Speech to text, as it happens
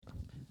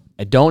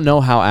I don't know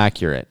how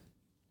accurate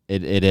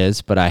it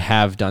is, but I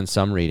have done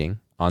some reading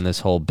on this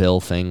whole bill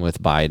thing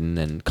with Biden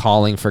and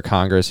calling for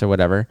Congress or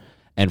whatever.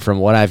 And from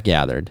what I've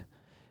gathered,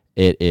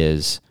 it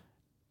is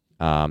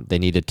they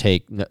need to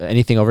take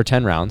anything over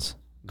 10 rounds,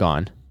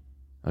 gone.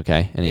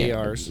 Okay.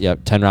 ARs.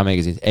 Yep, 10-round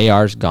magazines.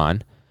 ARs,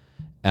 gone.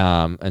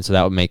 And so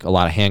that would make a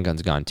lot of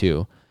handguns gone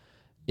too.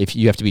 If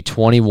you have to be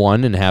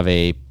 21 and have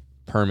a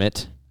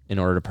permit in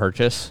order to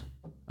purchase,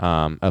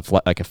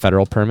 like a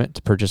federal permit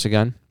to purchase a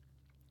gun.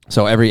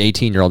 So every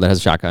 18-year-old that has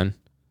a shotgun,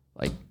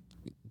 like,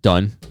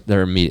 done,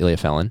 they're immediately a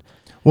felon.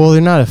 Well,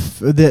 they're not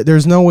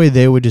there's no way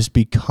they would just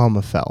become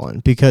a felon,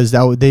 because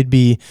they'd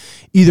be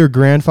either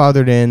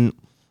grandfathered in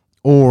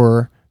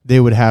or they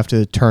would have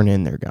to turn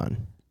in their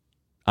gun.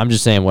 I'm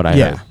just saying what I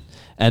heard.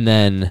 And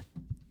then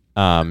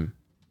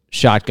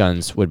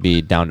shotguns would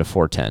be down to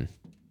 410.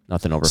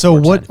 Nothing over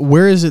 410. So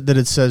where is it that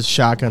it says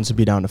shotguns would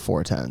be down to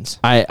 410s?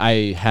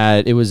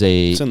 It was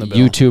a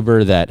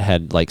YouTuber that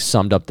had like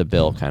summed up the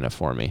bill kind of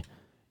for me.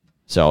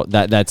 So is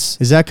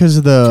that because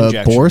of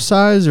the bore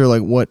size or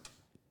like what?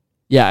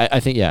 Yeah, I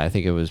think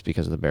it was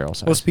because of the barrel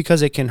size. Well, it's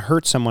because it can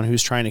hurt someone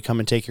who's trying to come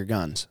and take your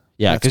guns.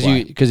 Yeah,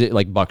 because it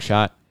like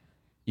buckshot,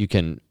 you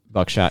can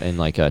buckshot in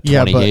like a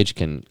 20 gauge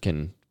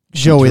can.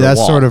 Joey, that's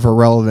sort of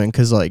irrelevant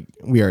because like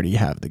we already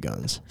have the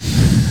guns.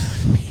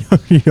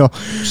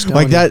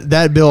 Like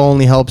that bill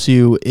only helps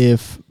you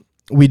if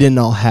we didn't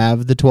all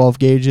have the 12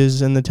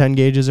 gauges and the 10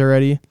 gauges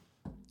already.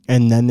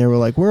 And then they were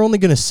like, we're only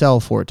going to sell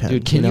 410.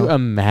 Dude, can you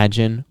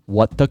imagine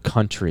what the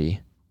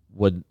country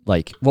would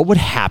like? What would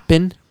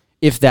happen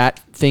if that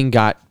thing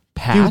got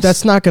passed? Dude,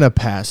 that's not going to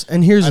pass.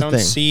 And here's the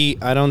thing.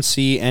 I don't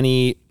see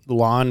any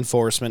law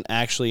enforcement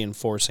actually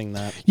enforcing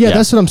that. Yeah,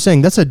 that's what I'm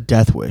saying. That's a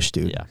death wish,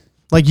 dude. Yeah.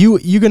 Like you're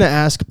going to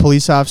ask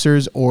police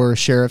officers or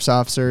sheriff's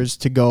officers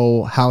to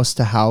go house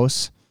to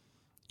house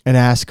and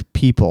ask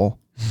people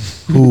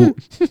who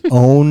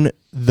own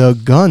the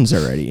guns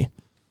already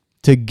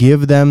to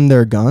give them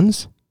their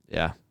guns?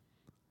 Yeah.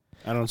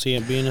 I don't see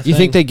it being a thing. You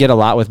think they get a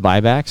lot with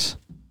buybacks?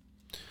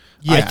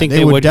 Yeah, I think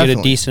they would get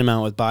a decent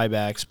amount with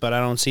buybacks, but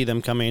I don't see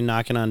them coming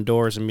knocking on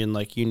doors and being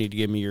like, you need to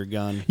give me your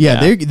gun. Yeah,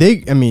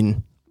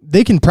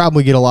 they can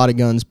probably get a lot of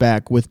guns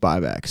back with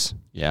buybacks.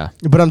 Yeah.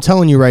 But I'm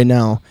telling you right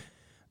now,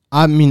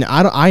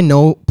 I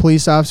know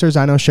police officers,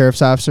 I know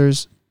sheriff's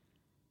officers.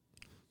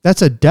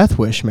 That's a death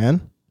wish,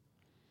 man.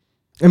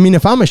 I mean,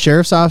 if I'm a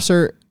sheriff's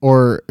officer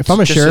or if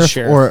I'm a sheriff,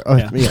 or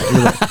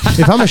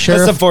if I'm a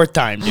sheriff, that's the fourth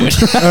time, dude.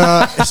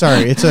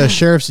 Sorry, it's a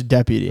sheriff's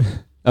deputy.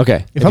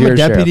 Okay. If I'm a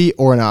deputy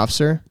or an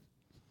officer,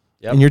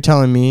 and you're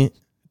telling me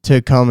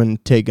to come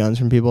and take guns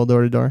from people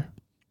door to door,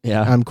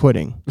 I'm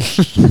quitting.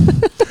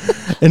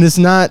 And it's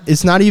not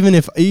even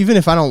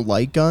if I don't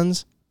like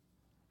guns,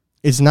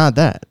 it's not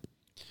that.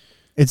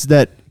 It's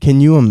that.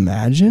 Can you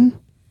imagine?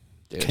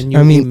 Can you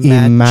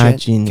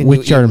imagine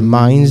with your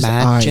mind's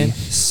eye?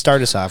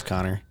 Start us off,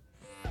 Connor.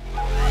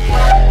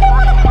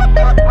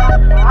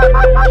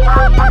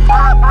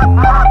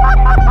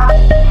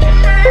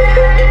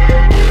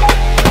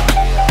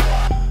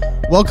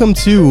 Welcome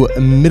to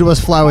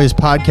Midwest Flyways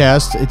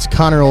Podcast. It's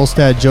Connor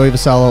Olstad, Joey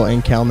Vasallo,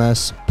 and Cal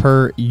Ness,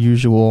 per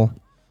usual.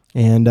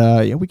 And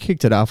we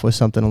kicked it off with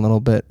something a little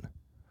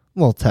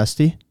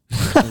testy.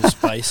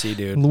 Spicy,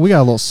 dude. We got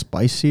a little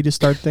spicy to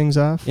start things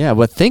off. Yeah,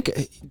 but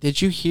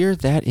did you hear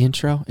that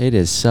intro? It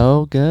is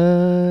so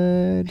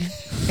good.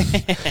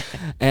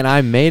 And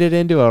I made it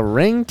into a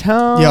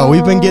ringtone. Yeah,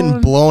 we've been getting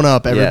blown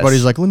up.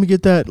 Everybody's like, let me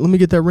get that ringtone. Let me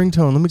get that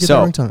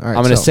ringtone. All right,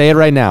 I'm going to say it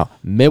right now.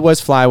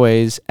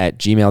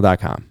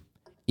 MidwestFlyways@gmail.com.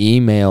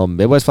 Email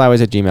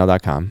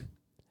MidwestFlyways@gmail.com.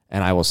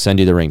 And I will send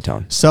you the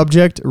ringtone.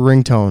 Subject,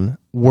 ringtone.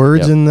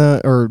 Words in the,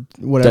 or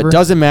whatever. That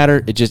doesn't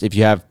matter. It just, if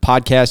you have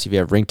podcasts, if you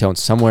have ringtones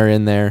somewhere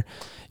in there,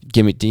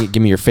 give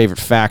me your favorite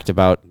fact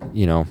about,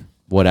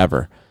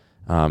 whatever.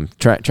 Try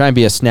and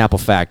be a Snapple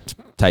fact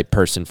type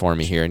person for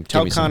me here and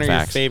tell give me Connor some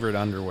facts. Your favorite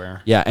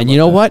underwear. Yeah, and you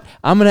know what?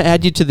 I'm going to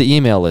add you to the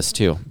email list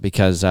too,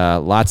 because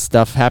lots of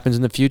stuff happens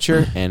in the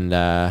future and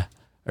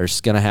it's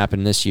going to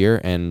happen this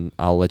year, and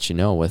I'll let you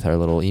know with our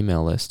little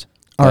email list.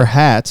 Our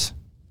hats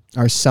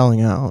are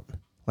selling out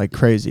like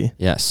crazy.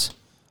 Yes.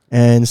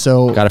 And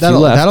so got a few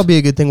left. That'll be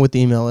a good thing with the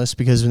email list,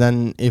 because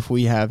then if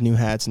we have new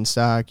hats in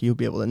stock, you'll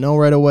be able to know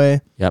right away.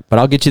 Yep, but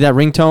I'll get you that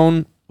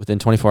ringtone within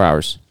 24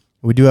 hours.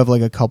 We do have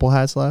like a couple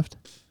hats left.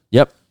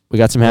 Yep, we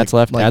got some hats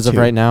left as of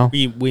right now.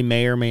 We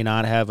may or may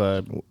not have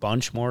a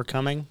bunch more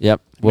coming. Yep.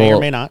 May or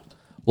may not.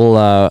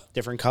 We'll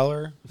different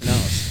color? Who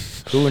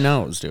knows? Who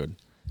knows, dude?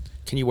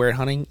 Can you wear it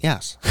hunting?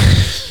 Yes.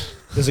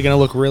 Is it going to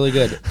look really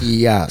good?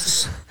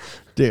 Yes.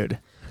 Dude.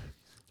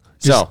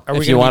 So,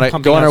 if you want to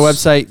go on our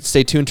website,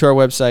 stay tuned to our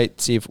website,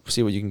 see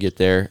what you can get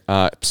there.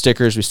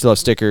 Stickers, we still have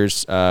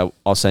stickers.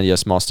 I'll send you a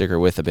small sticker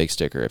with a big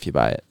sticker if you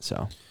buy it.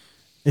 So,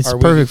 it's a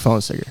perfect phone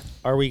sticker.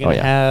 Are we going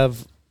to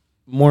have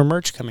more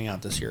merch coming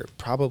out this year?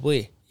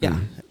 Probably.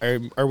 Yeah.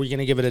 Are we going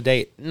to give it a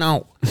date?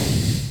 No.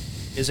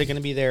 Is it going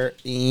to be there?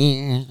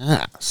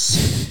 Yes.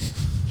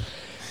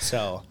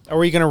 So, are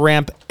we going to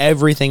ramp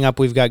everything up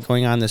we've got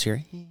going on this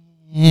year?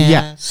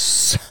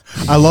 Yes.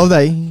 I love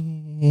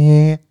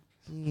that.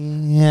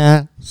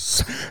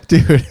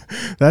 Dude,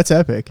 that's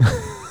epic.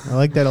 I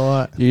like that a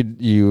lot.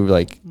 You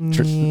like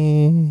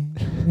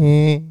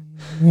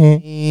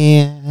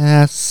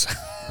Yes.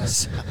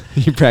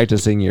 you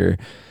practicing your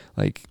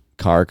like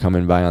car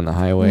coming by on the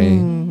highway.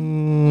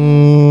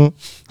 Hold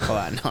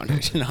on,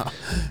 no,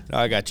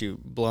 I got you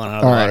blowing out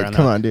of the All water right, on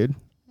come that. on, dude.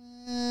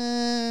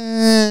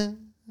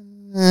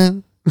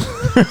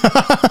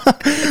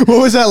 What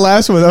was that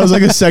last one? That was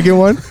like a second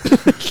one.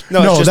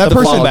 No, it's just that the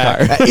person blow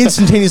back.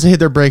 instantaneously hit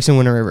their brakes and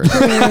went in reverse.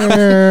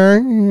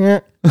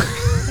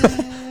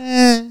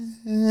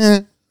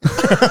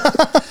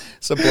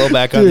 It's a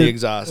blowback on the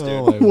exhaust,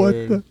 dude. What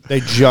the? They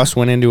just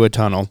went into a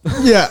tunnel.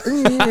 Yeah.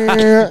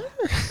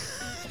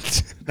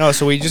 No,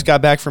 so we just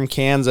got back from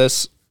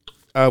Kansas.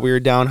 We were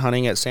down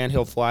hunting at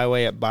Sandhill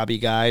Flyway at Bobby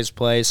Guy's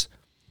place.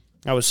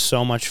 That was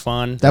so much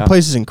fun. That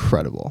place is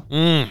incredible.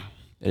 It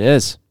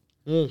is.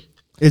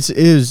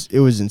 It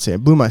was insane.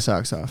 Blew my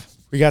socks off.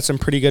 We got some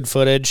pretty good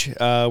footage.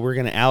 We're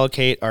going to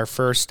allocate our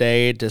first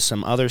day to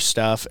some other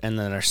stuff, and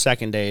then our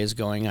second day is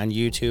going on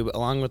YouTube,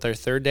 along with our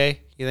third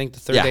day. You think the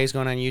third day is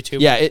going on YouTube?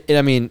 Yeah,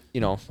 I mean,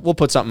 we'll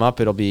put something up.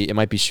 It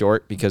might be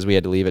short because we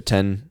had to leave at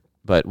 10,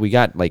 but we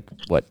got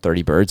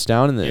 30 birds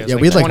down in the Yeah, Yeah,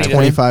 like we had 20 to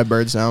 25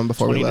 birds down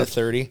before 20 we to left.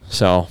 30.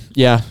 So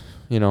yeah,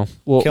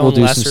 we'll Killing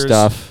do lessers. some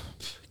stuff.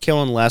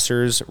 Killing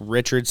Lessers,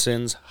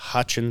 Richardsons,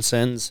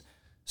 Hutchinsons,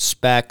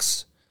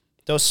 Specs.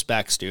 Those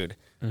Specs, dude.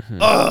 Mm-hmm.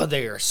 Oh,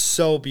 they are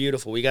so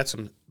beautiful. We got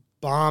some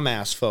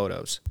bomb-ass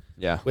photos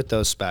Yeah, with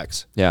those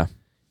Specs. yeah.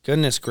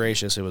 Goodness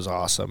gracious, it was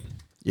awesome.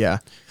 Yeah.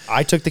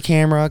 I took the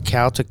camera.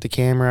 Cal took the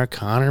camera.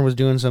 Connor was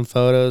doing some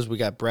photos. We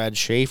got Brad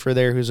Schaefer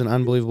there, who's an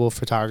unbelievable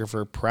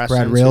photographer.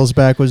 Preston. Brad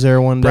Railsback was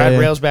there one day. Brad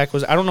Railsback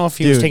was. I don't know if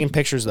he was Dude. taking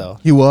pictures though.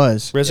 He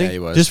was. Was he? Yeah, he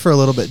was. Just for a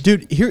little bit.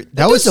 Dude,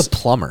 that was was a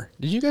plumber.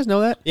 Did you guys know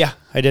that? Yeah,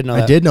 I did know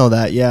that. I did know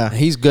that, yeah.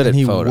 He's good And at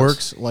he photos.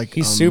 works like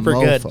He's a super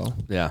good. mofo.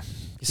 Yeah.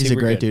 He's a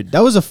super great good. dude. That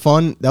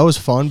was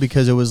fun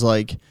because it was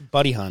like,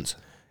 Buddy hunts.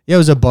 yeah, it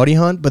was a buddy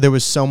hunt, but there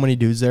was so many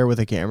dudes there with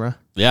a camera.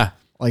 Yeah.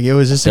 Like it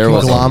was just There a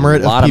was a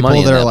conglomerate lot of of people money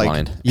in that are that like,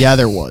 blind. yeah,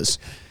 there was.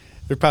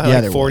 They're probably Yeah,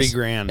 like there 40 was.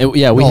 grand. Oh, We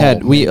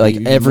had like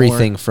maybe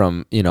everything more.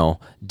 from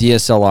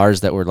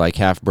DSLRs that were like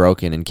half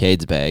broken in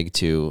Cade's bag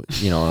to a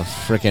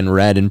freaking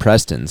red in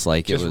Preston's.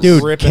 Like it Just was.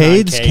 Dude, Ripping on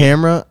Cade's Cade.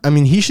 camera, I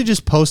mean, he should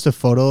just post a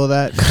photo of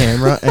that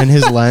camera and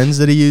his lens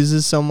that he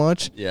uses so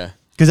much. Yeah.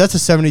 Because that's a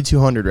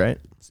 7200, right?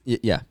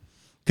 Yeah.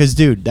 Because,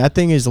 dude, that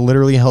thing is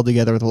literally held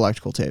together with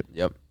electrical tape.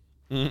 Yep.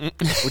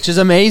 Which is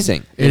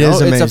amazing. It is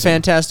It's a amazing.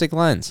 fantastic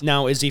lens.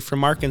 Now, is he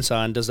from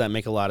Arkansas, and does that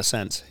make a lot of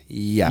sense?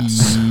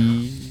 Yes.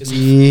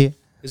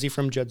 Is he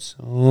from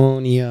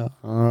Judsonia,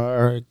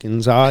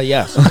 Arkansas?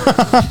 Yes.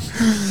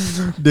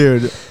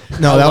 Dude,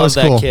 no, I that love was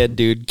that kid. kid,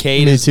 dude.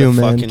 Cade Me is too,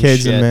 the man. fucking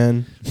Cade's shit. a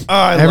man. Oh,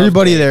 I love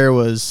Everybody Cade. there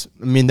was,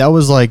 I mean, that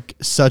was like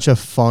such a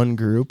fun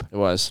group. It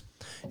was.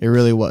 It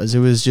really was. It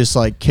was just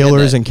like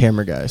killers and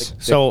camera guys.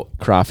 So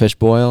Crawfish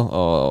boil.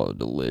 Oh,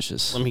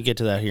 delicious. let me get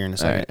to that here in a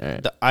second. All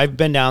right. I've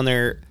been down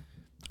there.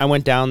 I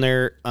went down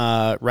there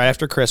right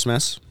after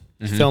Christmas,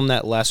 filmed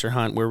that lesser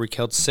hunt where we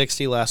killed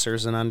 60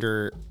 lessers in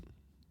under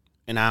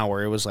an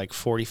hour. It was like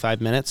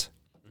 45 minutes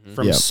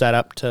from Yep.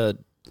 setup to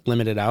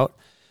limited out.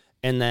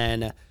 And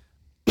then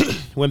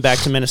went back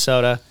to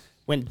Minnesota,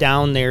 went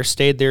down there,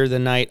 stayed there the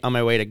night on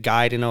my way to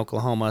guide in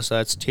Oklahoma. So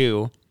that's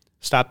 2.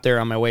 Stopped there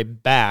on my way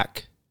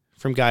back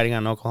from guiding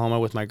on Oklahoma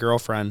with my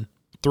girlfriend,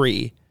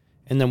 3.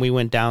 And then we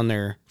went down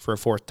there for a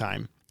 4th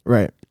time.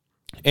 Right.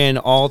 And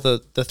all the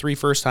 3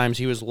 first times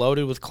he was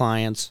loaded with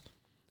clients.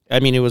 I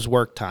mean, it was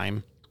work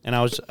time, and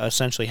I was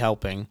essentially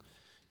helping.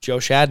 Joe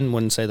Shadden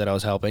wouldn't say that I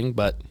was helping,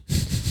 but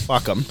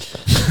fuck him.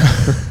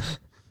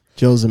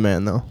 Joe's a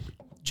man, though.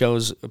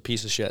 Joe's a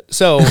piece of shit.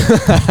 So,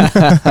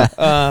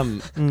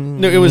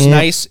 no, it was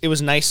nice. It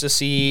was nice to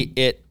see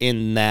it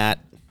in that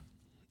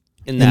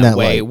that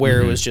way, light.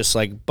 where it was just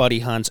like buddy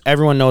hunts.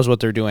 Everyone knows what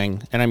they're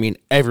doing, and I mean,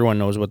 everyone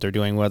knows what they're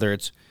doing. Whether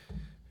it's,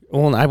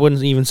 well, I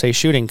wouldn't even say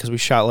shooting because we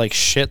shot like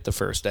shit the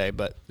first day,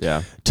 but.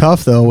 Yeah.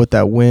 Tough, though, with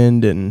that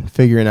wind and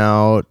figuring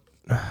out.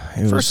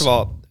 First of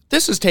all,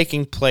 this is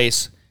taking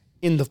place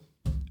in the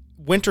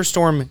winter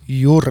storm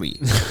Yuri.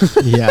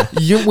 yeah.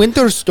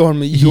 Winter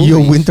storm Yuri.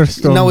 Yo, winter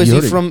storm Now, is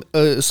Yuri. he from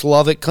a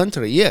Slavic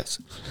country? Yes.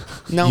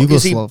 Now,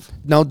 is he? Yugoslav.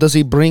 Now, does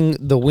he bring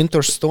the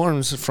winter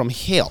storms from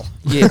hell?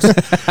 Yes.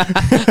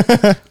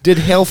 Did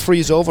hell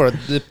freeze over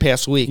the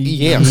past week?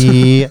 Yes.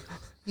 Yeah.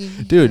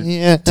 Dude,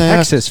 Yeah.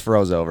 Texas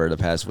froze over the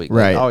past week.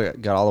 Right.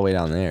 Got all the way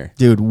down there.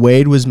 Dude,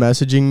 Wade was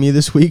messaging me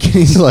this week, and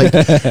he's like,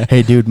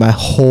 "Hey, dude, my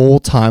whole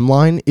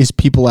timeline is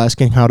people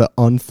asking how to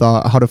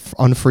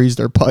unfreeze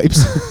their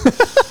pipes."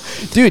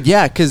 Dude,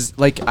 yeah, because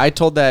like I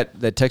told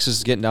that Texas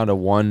is getting down to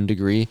 1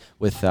 degree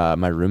with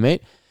my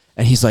roommate,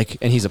 and he's like,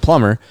 and he's a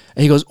plumber,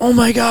 and he goes, "Oh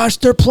my gosh,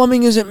 their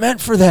plumbing isn't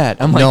meant for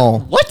that." I'm like, No.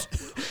 what?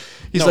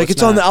 He's like,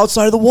 it's on the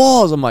outside of the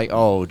walls. I'm like,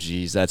 oh,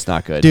 geez, that's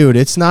not good. Dude,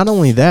 it's not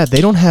only that.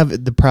 They don't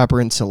have the proper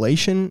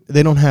insulation.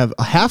 They don't have,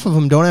 half of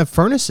them don't have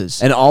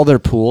furnaces. And all their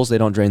pools, they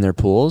don't drain their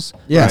pools.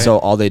 Yeah. So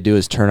all they do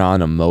is turn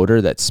on a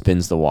motor that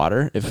spins the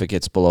water if it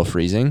gets below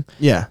freezing.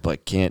 Yeah.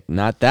 But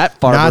not that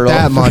far Not below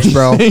that much,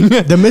 bro.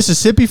 The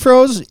Mississippi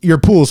froze, your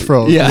pool's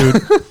froze, Yeah.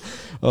 dude.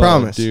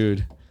 Promise.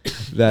 Dude.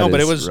 But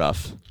it was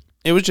rough.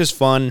 It was just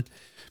fun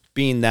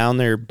being down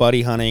there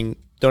buddy hunting.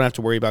 Don't have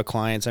to worry about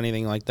clients,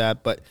 anything like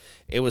that. But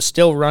it was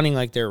still running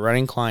like they're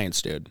running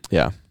clients, dude.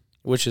 Yeah.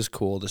 Which is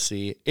cool to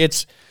see.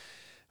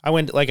 I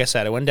went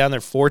down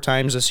there 4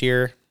 times this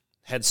year.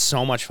 Had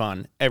so much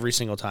fun every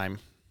single time.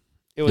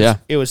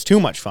 It was too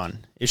much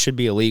fun. It should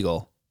be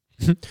illegal.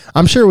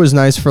 I'm sure it was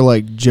nice for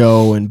like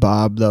Joe and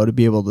Bob though to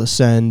be able to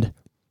send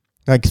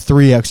like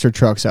 3 extra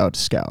trucks out to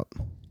scout.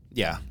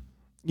 Yeah.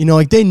 You know,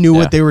 like they knew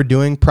what they were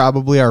doing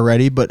probably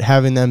already, but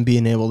having them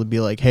being able to be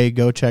like, hey,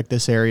 go check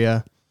this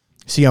area,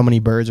 see how many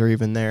birds are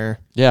even there.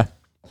 Yeah.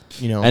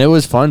 You know, and it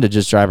was fun to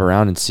just drive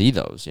around and see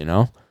those, you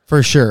know?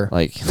 For sure.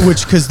 Like,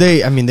 because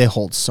they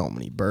hold so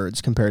many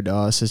birds compared to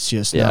us. It's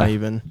just not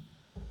even.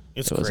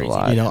 It's crazy. A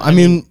lot. You know, I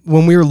mean,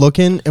 when we were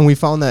looking and we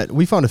found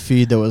a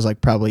feed that was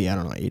like probably,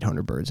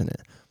 800 birds in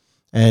it.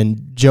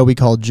 And Joey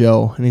called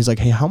Joe and he's like,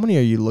 hey, how many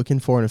are you looking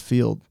for in a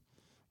field?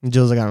 And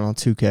Joe's like, I don't know,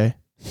 2K.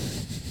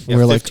 And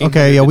we're like,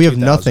 okay, we have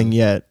nothing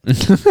yet,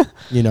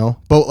 you know,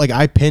 but like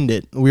I pinned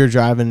it. We were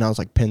driving and I was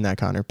like, pin that,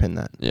 Connor, pin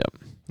that. Yep.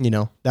 You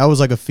know, that was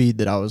like a feed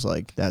that I was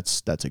like,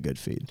 that's a good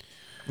feed.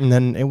 And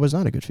then it was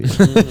not a good feed.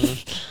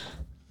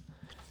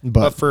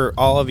 But for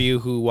all of you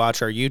who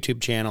watch our YouTube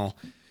channel,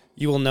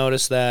 you will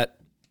notice that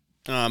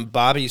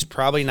Bobby's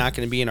probably not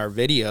going to be in our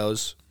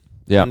videos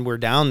when we're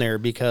down there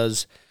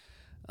because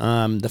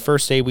the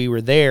first day we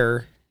were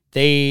there,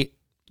 they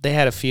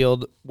had a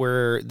field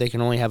where they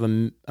can only have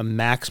a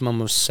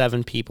maximum of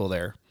 7 people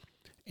there.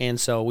 And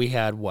so we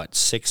had,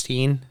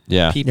 16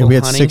 people we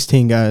had hunting?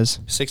 16 guys.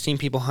 16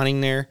 people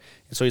hunting there.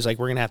 And so he's like,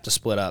 we're going to have to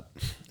split up.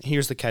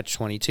 Here's the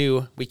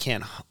catch-22.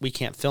 We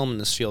can't film in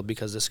this field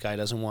because this guy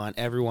doesn't want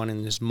everyone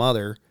and his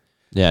mother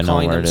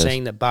calling them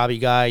saying that Bobby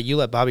Guy, you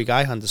let Bobby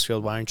Guy hunt this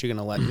field. Why aren't you going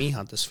to let me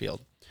hunt this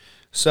field?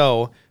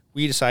 So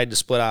we decided to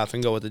split off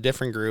and go with a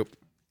different group.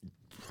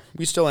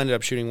 We still ended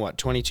up shooting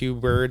 22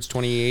 birds,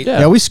 28.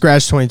 Yeah, we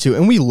scratched 22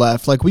 and we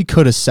left. Like we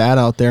could have sat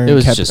out there and it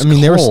was just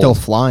they were still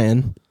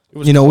flying.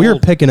 We were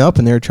picking up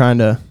and they were trying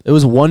to. It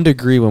was 1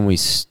 degree when we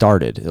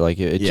started. Like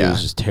it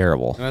was just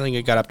terrible. And I think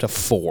it got up to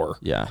 4.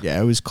 Yeah. Yeah,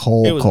 it was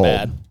cold. It was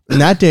bad. And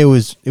that day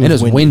was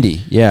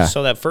windy. Yeah.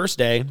 So that first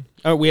day,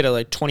 we had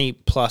a 20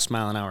 plus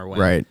mile an hour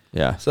wind. Right.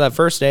 Yeah. So that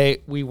first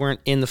day we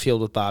weren't in the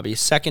field with Bobby.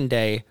 Second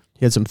day,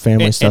 he had some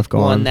family stuff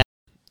going on.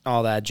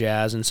 All that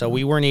jazz, and so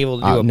we weren't able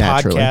to do a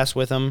podcast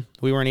with him.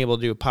 We weren't able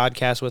to do a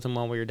podcast with him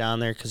while we were down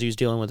there because he was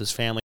dealing with his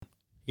family,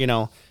 you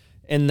know.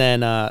 And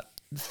then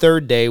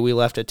third day we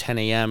left at 10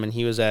 a.m. and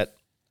he was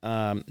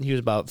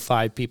about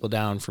 5 people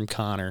down from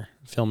Connor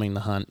filming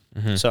the hunt.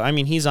 Mm-hmm. So I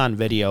mean he's on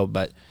video,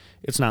 but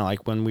it's not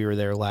like when we were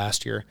there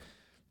last year.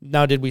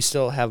 Now, did we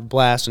still have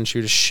blast and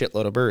shoot a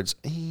shitload of birds?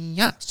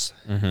 Yes.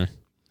 Mm-hmm.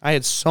 I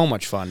had so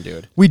much fun,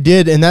 dude. We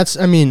did, and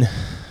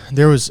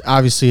there was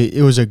obviously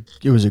it was a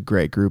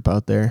great group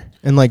out there,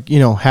 and like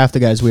half the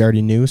guys we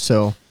already knew,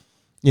 so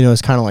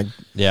it's kind of like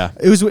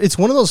it's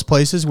one of those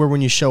places where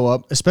when you show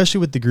up, especially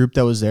with the group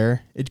that was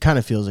there, it kind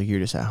of feels like you're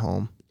just at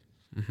home.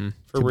 Mm-hmm.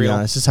 For real, be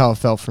honest, this is how it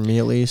felt for me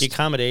at least. The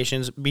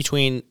accommodations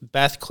between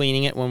Beth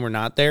cleaning it when we're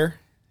not there,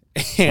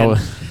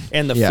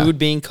 and the food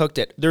being cooked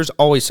there's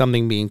always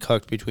something being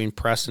cooked between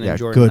Preston and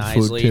Jordan good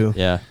Isley. Food too.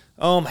 Yeah.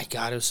 Oh my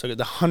God, it was so good.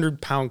 The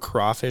 100-pound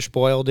crawfish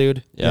boil,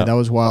 dude. Yeah, that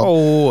was wild.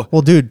 Oh,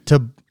 well, dude,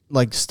 to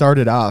start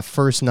it off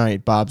first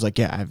night, Bob's like,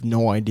 I have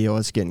no idea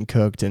what's getting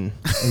cooked and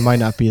it might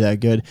not be that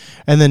good.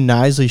 And then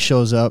Isley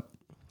shows up,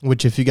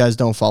 which if you guys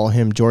don't follow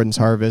him, Jordan's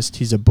Harvest,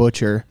 he's a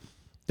butcher,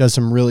 does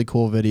some really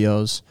cool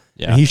videos.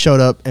 Yeah. And he showed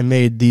up and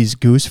made these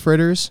goose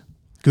fritter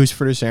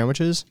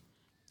sandwiches.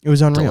 It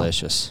was unreal.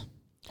 Delicious.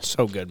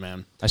 So good,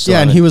 man.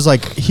 And he was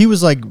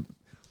like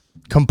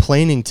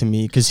complaining to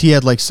me because he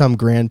had like some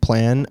grand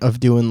plan of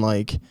doing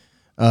like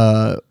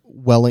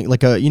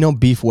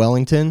beef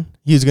Wellington.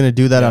 He was going to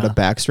do that out of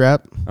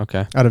backstrap.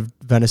 Okay. Out of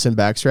venison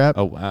backstrap.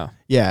 Oh, wow.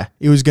 Yeah.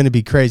 It was going to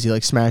be crazy,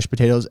 like smashed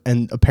potatoes.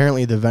 And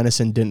apparently the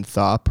venison didn't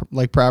thaw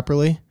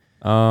properly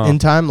in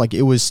time. Like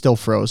it was still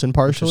frozen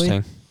partially.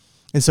 Interesting.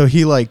 And so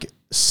he like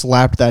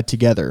slapped that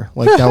together.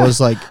 Like that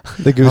was like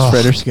the goose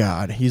fritters.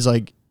 God. He's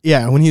like,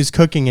 yeah, when he was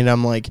cooking it,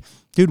 I'm like,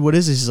 dude, what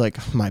is this? He's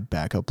like, my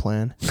backup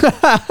plan.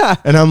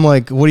 And I'm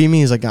like, what do you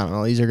mean? He's like, I don't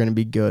know. These are going to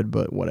be good,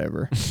 but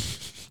whatever.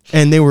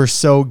 And they were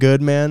so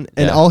good, man.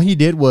 And all he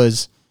did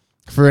was,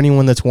 for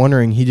anyone that's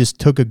wondering, he just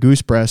took a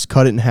goose breast,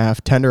 cut it in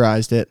half,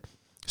 tenderized it,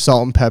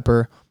 salt and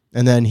pepper,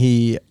 and then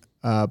he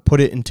put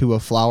it into a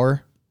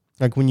flour,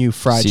 like when you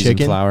fry seasoned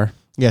chicken. Flour.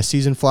 Yeah,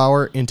 seasoned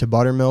flour into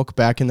buttermilk,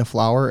 back in the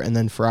flour, and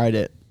then fried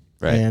it.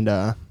 Right.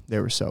 And they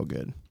were so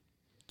good.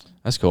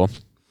 That's cool.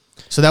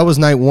 So that was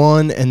night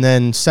 1, and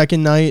then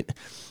second night,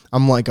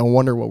 I'm like, I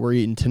wonder what we're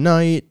eating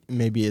tonight.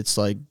 Maybe it's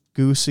like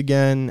goose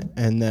again,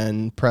 and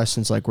then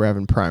Preston's like, we're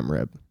having prime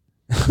rib.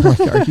 I'm like,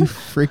 are you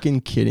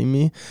freaking kidding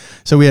me?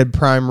 So we had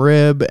prime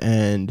rib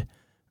and,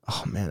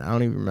 oh man, I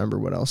don't even remember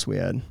what else we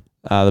had.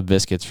 The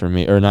biscuits for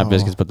me, or not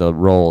biscuits, but the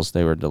rolls.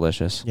 They were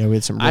delicious. Yeah, we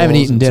had some rolls. I haven't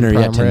eaten dinner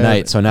yet tonight,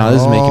 rib. so now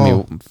this is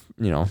making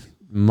me,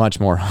 much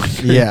more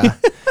hungry. Yeah.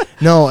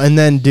 No, and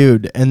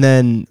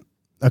then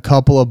a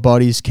couple of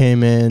buddies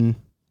came in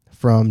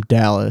from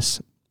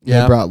Dallas.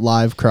 Yeah. They brought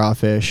live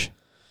crawfish.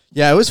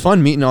 Yeah, it was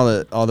fun meeting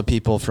all the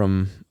people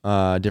from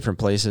different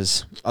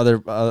places.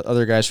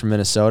 Other guys from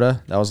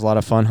Minnesota. That was a lot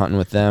of fun hunting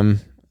with them,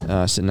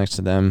 sitting next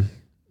to them,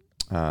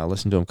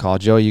 listen to them call.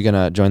 Joe, you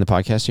gonna join the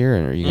podcast here,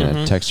 or are you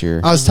gonna text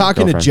your? I was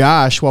talking girlfriend? to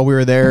Josh while we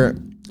were there,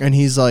 and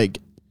he's like,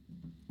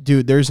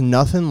 "Dude, there's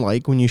nothing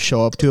like when you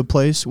show up to a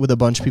place with a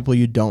bunch of people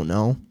you don't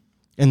know,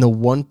 and the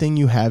one thing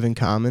you have in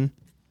common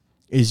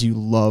is you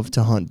love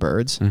to hunt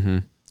birds."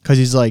 Because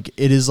he's like,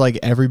 it is like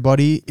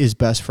everybody is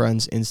best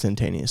friends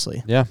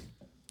instantaneously. Yeah.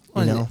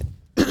 You know,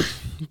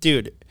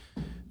 dude,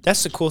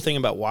 that's the cool thing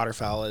about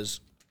waterfowl is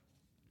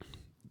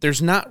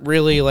there's not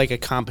really like a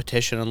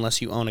competition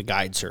unless you own a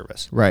guide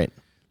service. right?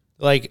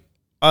 Like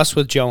us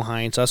with Joe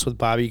Hines, us with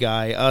Bobby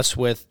Guy, us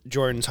with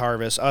Jordan's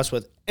Harvest, us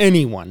with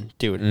anyone,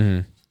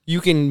 dude. You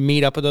can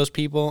meet up with those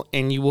people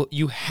and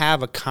you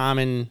have a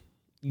common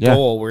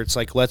goal where it's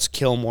like, let's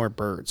kill more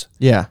birds.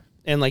 Yeah.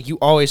 And like you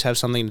always have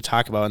something to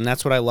talk about. And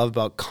that's what I love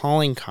about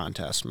calling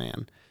contests,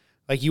 man.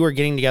 Like you are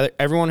getting together,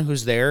 everyone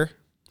who's there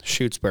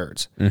shoots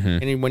birds.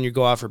 And when you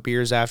go out for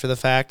beers after the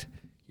fact,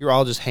 you're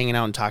all just hanging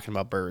out and talking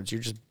about birds.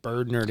 You're just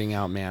bird nerding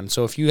out, man.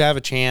 So if you have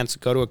a chance,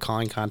 go to a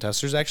calling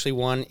contest. There's actually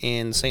one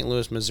in St.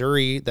 Louis,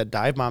 Missouri that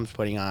Dive Bomb's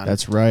putting on.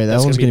 That's right. That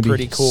one's going to be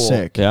pretty cool.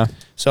 Sick. Yeah.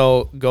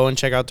 So go and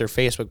check out their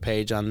Facebook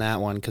page on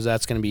that one because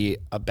that's going to be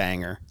a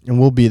banger. And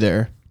we'll be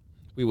there.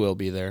 We will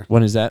be there.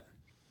 When is that?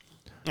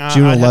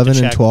 June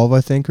 11 and 12, I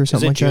think, or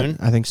something like June?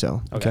 that. I think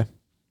so. Okay.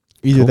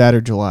 Either that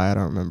or July. I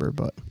don't remember,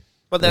 but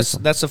that's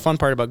the fun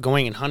part about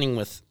going and hunting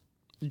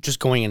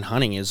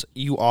is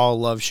you all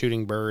love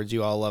shooting birds.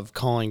 You all love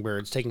calling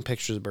birds, taking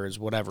pictures of birds,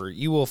 whatever.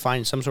 You will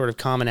find some sort of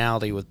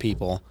commonality with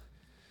people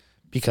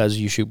because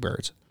you shoot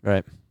birds.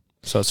 Right.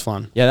 So it's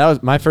fun. Yeah, that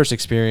was my first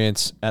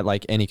experience at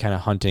like any kind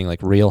of hunting,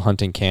 like real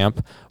hunting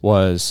camp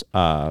was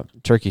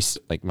turkey,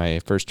 like my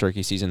first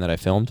turkey season that I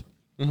filmed.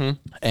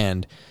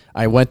 And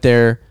I went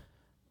there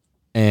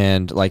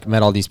and like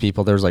met all these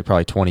people. There was like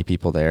probably 20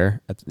 people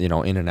there,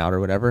 in and out or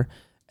whatever.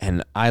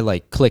 And I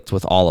like clicked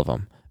with all of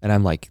them. And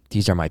I'm like,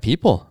 these are my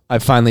people. I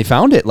finally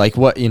found it. Like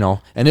what,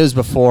 and it was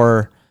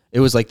before,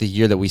 it was like the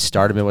year that we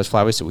started Midwest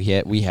Flyway. So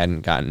we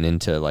hadn't gotten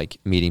into like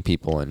meeting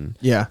people and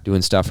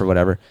doing stuff or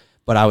whatever.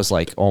 But I was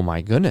like, oh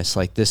my goodness,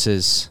 like this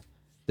is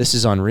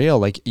unreal.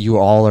 Like you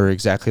all are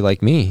exactly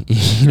like me.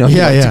 You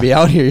like to be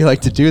out here. You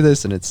like to do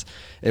this. And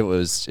it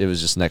was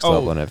just next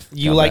level. And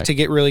you like to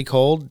get really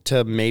cold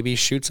to maybe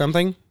shoot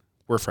something?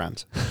 We're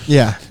friends.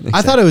 Yeah. Exactly.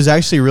 I thought it was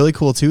actually really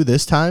cool too.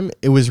 This time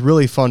it was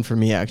really fun for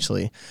me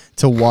actually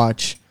to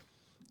watch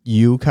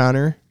you,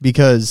 Connor,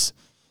 because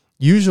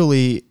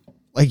usually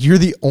like you're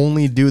the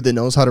only dude that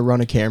knows how to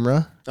run a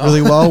camera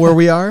really well where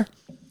we are.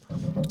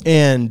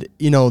 And,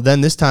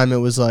 then this time it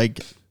was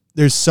like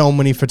there's so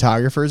many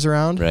photographers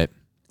around. Right.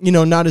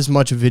 Not as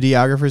much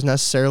videographers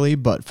necessarily,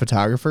 but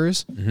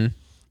photographers.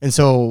 And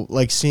so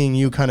like seeing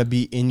you kind of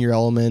be in your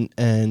element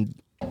and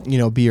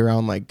be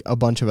around like a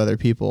bunch of other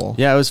people.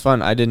 Yeah, it was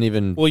fun. I didn't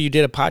even. Well, you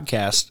did a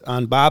podcast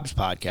on Bob's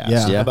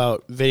podcast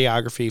about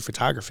videography,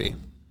 photography.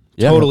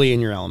 Yeah. Totally in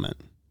your element.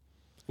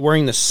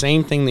 Wearing the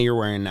same thing that you're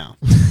wearing now.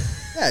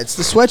 Yeah, it's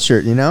the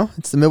sweatshirt,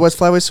 It's the Midwest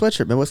Flyway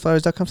sweatshirt.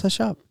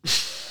 MidwestFlyways.com/shop.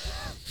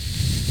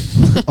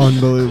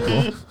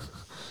 Unbelievable.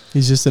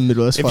 He's just a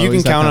Midwest If Flyway. you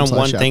can count on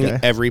one thing guy.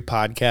 every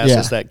podcast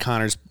is that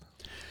Connor's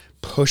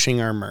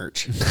pushing our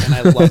merch. And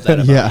I love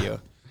that about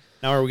you.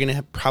 Now, are we going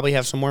to probably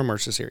have some more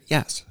merch this year?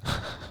 Yes.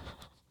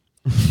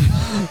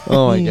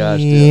 Oh, my gosh,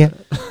 dude.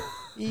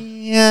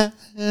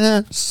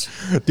 Yes.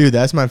 Dude,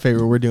 that's my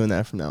favorite. We're doing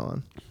that from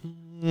now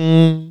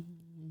on.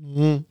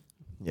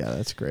 Yeah,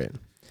 that's great.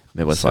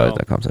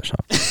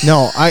 MidwestFlyways.com/shop.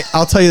 No,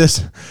 I'll tell you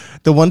this.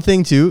 The one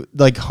thing, too,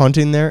 like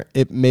hunting there,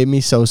 it made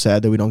me so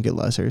sad that we don't get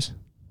lessers.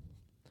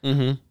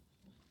 Yeah.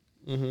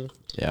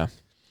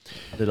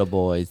 Little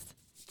boys.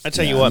 I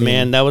tell you what,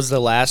 man, that was the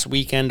last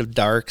weekend of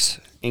darks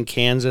in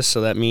Kansas,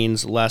 so that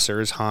means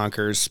lessers,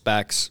 honkers,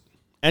 specks,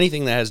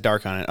 anything that has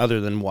dark on it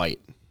other than white.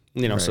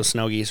 So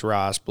snow geese,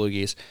 Ross, blue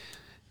geese.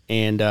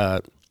 And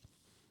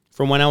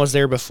from when I was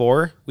there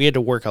before, we had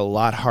to work a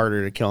lot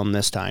harder to kill them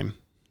this time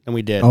than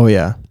we did. Oh,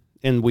 yeah.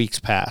 In weeks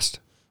past.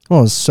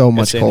 Well, it's so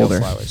much colder.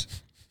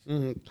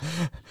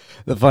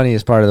 The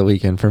funniest part of the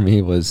weekend for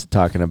me was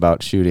talking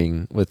about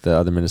shooting with the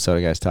other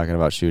Minnesota guys, talking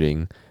about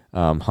shooting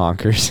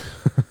honkers.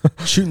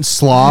 Shooting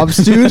slobs,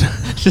 dude.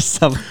 Just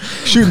some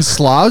shooting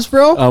slobs,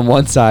 bro. On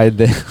one side,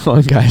 the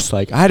one guy's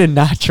like, I did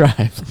not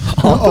drive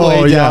all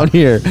the way down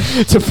here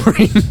to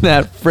bring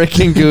that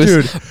freaking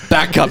goose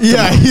back up.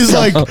 Yeah, he's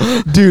like,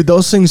 dude,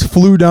 those things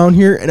flew down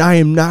here, and I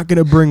am not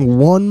gonna bring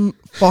one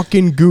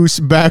fucking goose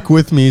back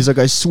with me. He's like,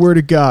 I swear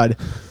to God.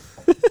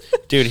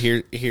 Dude,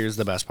 here's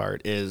the best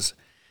part is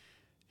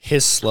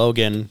his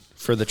slogan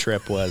for the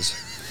trip was,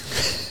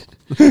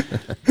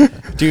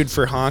 dude,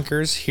 for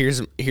honkers,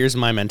 here's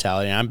my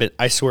mentality.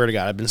 I swear to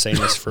God, I've been saying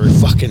this for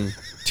fucking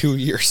 2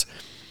 years.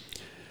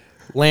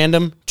 Land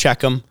them, check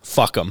them,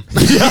 fuck them.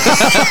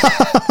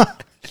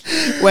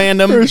 Land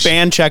them,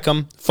 ban check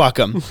them, fuck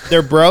them.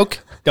 They're broke,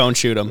 don't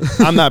shoot them.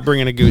 I'm not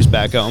bringing a goose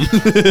back home.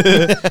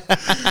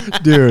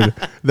 Dude,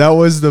 that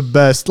was the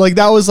best. Like,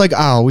 that was like,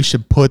 oh, we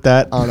should put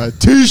that on a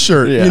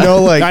t-shirt. Yeah. You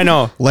know, like, I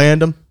know.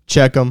 Land them,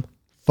 check them,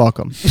 fuck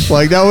them.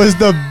 Like, that was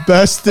the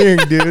best thing,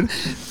 dude.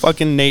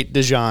 Fucking Nate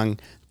DeJong.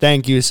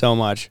 Thank you so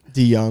much.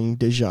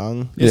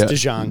 DeJong. It's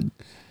DeJong.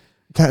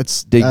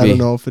 That's, Digby. I don't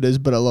know if it is,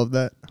 but I love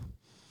that.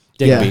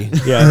 Digby.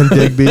 Yeah.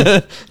 Digby.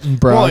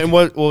 Brock. Well, and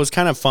what was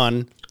kind of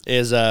fun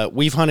is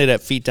we've hunted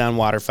at Feet Down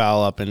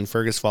Waterfowl up in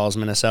Fergus Falls,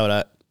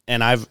 Minnesota,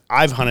 and I've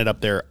hunted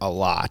up there a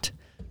lot.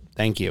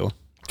 Thank you,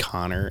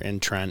 Connor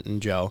and Trent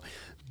and Joe.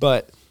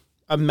 But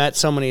I've met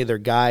so many of their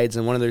guides,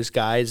 and one of those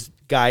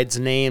guides'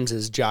 names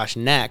is Josh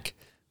Neck,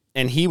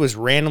 and he was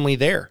randomly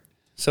there.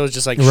 So it's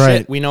just like,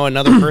 shit, we know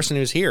another person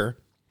who's here.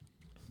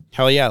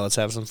 Hell yeah, let's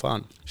have some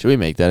fun. Should we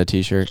make that a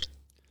t-shirt?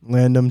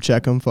 Land them,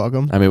 check them, fuck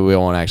them. I mean, we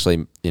won't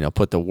actually,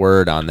 put the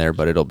word on there,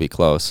 but it'll be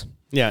close.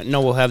 Yeah,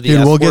 no, we'll have the Dude,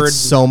 F we'll word. get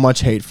so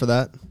much hate for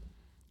that.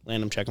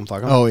 Land them, check them,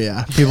 fuck them. Oh,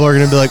 yeah. People are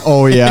going to be like,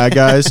 oh, yeah,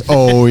 guys.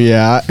 Oh,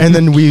 yeah. And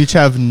then we each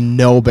have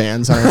no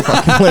bands on our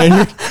fucking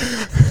lanyard.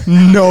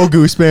 No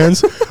goose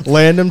bands.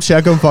 Land them,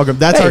 check them, fuck them.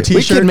 That's our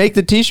t-shirt. We can make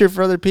the t-shirt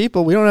for other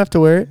people. We don't have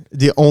to wear it.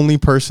 The only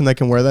person that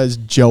can wear that is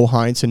Joe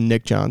Heinz and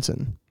Nick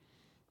Johnson.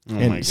 Oh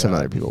my And some God.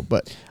 other people.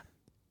 But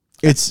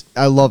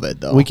I love it,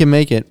 though. We can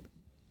make it.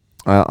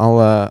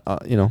 I'll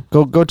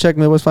go check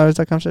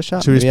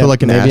midwestflyers.com/shop. Should we just put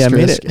like an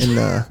asterisk in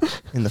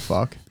the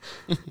fuck?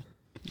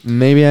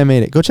 Maybe I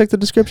made it. Go check the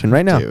description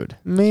right now. Dude.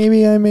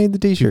 Maybe I made the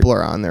t-shirt. People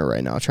are on there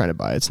right now trying to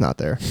buy it. It's not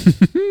there.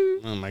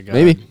 Oh, my God.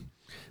 Maybe.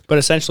 But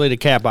essentially, to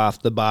cap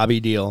off the Bobby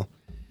deal,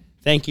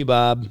 thank you,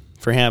 Bob,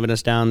 for having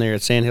us down there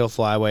at Sandhill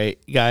Flyway.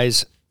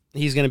 Guys,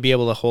 he's going to be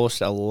able to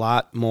host a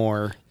lot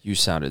more. You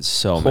sounded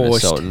so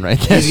Host. Minnesotan right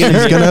there. He's going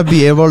He's going to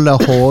be able to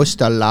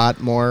host a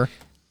lot more.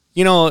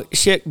 You know,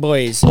 shit,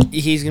 boys,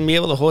 he's going to be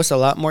able to host a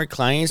lot more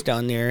clients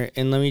down there.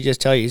 And let me just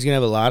tell you, he's going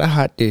to have a lot of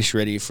hot dish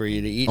ready for you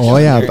to eat. Oh,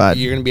 down yeah, there. bud.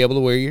 You're going to be able to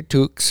wear your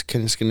toques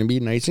because it's going to be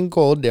nice and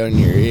cold down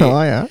here.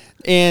 Oh, yeah.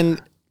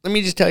 And let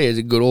me just tell you, it's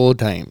a good old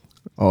time.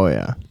 Oh,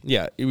 yeah.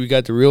 Yeah, we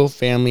got the real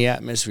family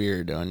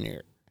atmosphere down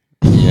there.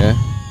 Yeah.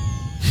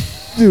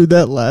 Dude,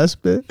 that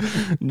last bit.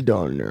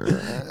 Down there.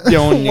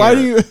 Down Why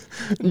there. do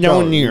you...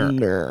 Down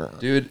there.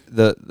 Dude,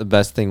 the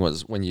best thing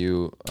was when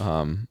you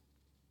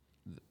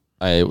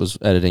I was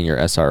editing your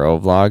SRO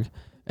vlog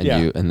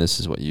and and this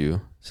is what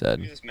you said.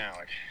 Look at this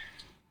mallard.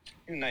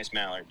 He's a nice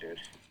mallard, dude.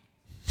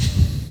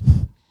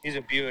 He's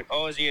a beaut.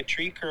 Oh, is he a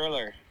tree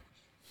curler?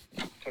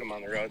 Put him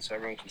on the road so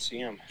everyone can see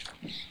him.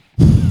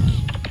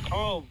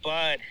 Oh,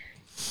 bud.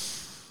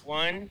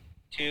 1,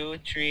 2,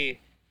 3.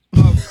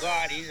 Oh,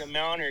 God, he's a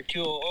mounter,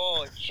 too.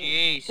 Oh,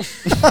 jeez.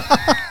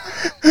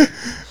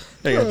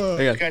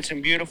 He's got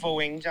some beautiful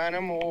wings on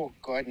him. Oh,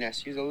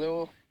 goodness. He's a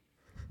little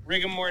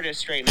rigor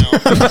mortis right now.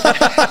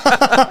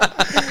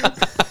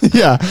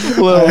 Yeah.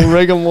 Little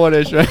rigor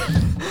mortis, right?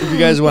 If you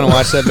guys want to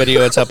watch that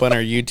video, it's up on our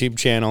YouTube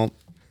channel.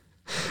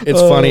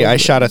 It's funny. I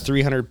shot a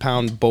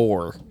 300-pound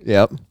boar.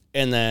 Yep.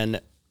 And then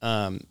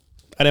I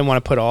didn't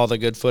want to put all the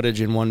good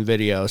footage in one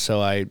video,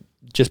 so I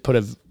just put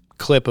a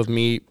clip of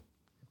me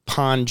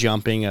pond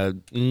jumping a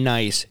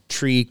nice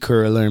tree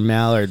curler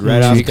mallard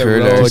right off the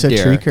road It's a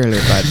there. tree curler,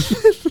 bud.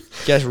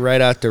 Just right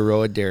out the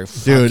road there.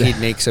 Dude. Fuck, he'd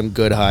make some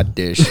good hot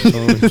dish.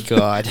 Oh, my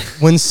God.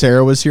 When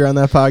Sarah was here on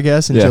that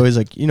podcast and Yeah. Joey's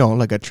like,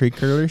 like a tree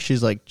curler,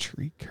 she's like,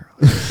 tree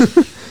curler?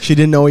 She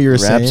didn't know what you were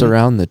saying. Wraps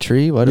around the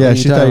tree? What are Yeah, you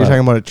she thought you were about?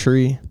 talking about a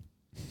tree.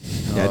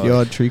 Yeah,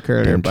 yo, tree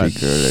curler, Damn bud.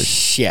 tree curler.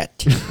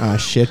 Shit. Ah,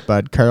 shit,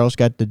 bud. Carl's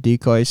got the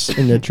decoys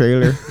in the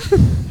trailer.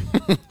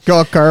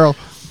 Go, Carl.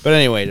 But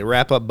anyway, to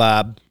wrap up,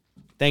 Bob,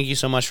 thank you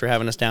so much for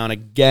having us down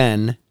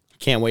again.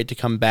 Can't wait to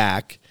come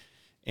back.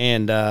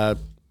 And,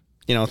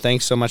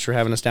 thanks so much for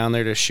having us down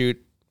there to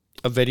shoot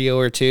a video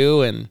or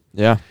two and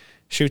Yeah.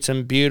 shoot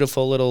some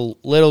beautiful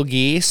little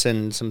geese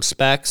and some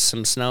specks,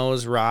 some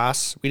snows,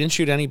 Ross. We didn't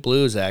shoot any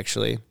blues,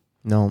 actually,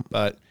 No.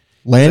 but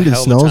Land it and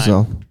was a hell of a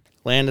snows, time. though.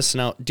 Land of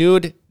snow.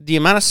 Dude, the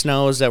amount of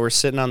snows that were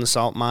sitting on the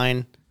salt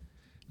mine,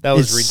 that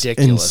was It's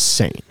ridiculous.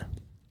 insane.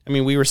 I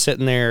mean, we were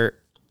sitting there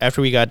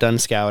after we got done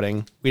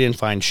scouting. We didn't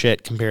find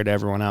shit compared to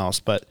everyone else,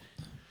 but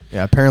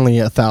Yeah, apparently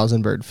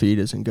 1,000 bird feet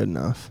isn't good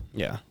enough.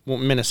 yeah. Well,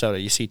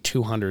 Minnesota, you see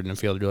 200 in the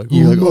field. You're like,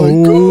 You're like,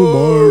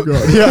 oh my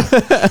God. Yeah.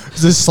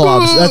 This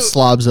slobs. That's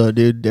slobs, though,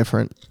 dude.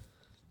 Different.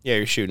 yeah,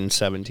 you're shooting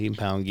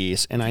 17-pound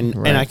geese. And I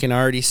Right. can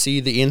already see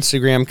the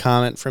Instagram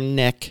comment from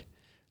Nick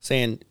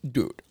saying,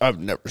 dude, I've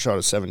never shot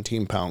a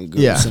 17-pound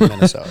goose Yeah. in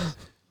Minnesota.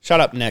 Shut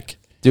up, Nick.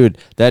 Dude,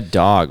 that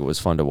dog was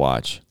fun to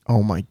watch.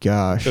 Oh my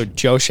gosh. So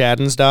Joe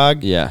Shadden's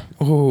dog. Yeah.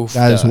 Ooh,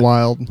 That is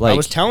wild. Like, I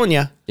was telling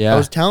you. yeah. I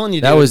was telling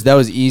you. That dude.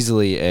 was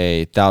easily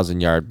a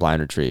 1,000-yard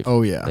blind retrieve.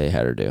 Oh, yeah. They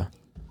had her do.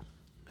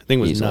 Thing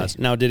was Easily. nuts.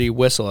 Now, did he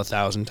whistle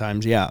 1,000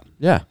 times? Yeah.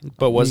 Yeah.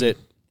 But was it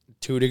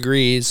 2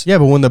 degrees? Yeah,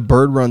 but when the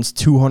bird runs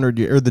 200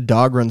 or the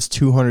dog runs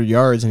 200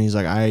 yards and he's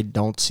like, I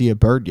don't see a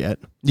bird yet,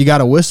 you got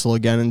to whistle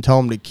again and tell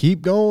him to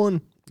keep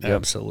going.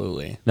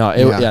 Absolutely. No,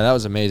 that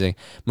was amazing.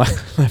 My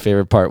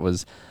favorite part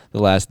was the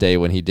last day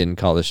when he didn't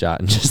call the shot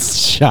and just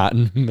shot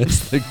and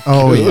missed the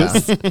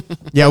goose. Yeah.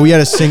 Yeah, we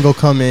had a single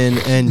come in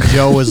and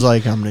Joe was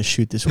like, I'm going to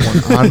shoot this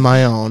one on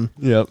my own.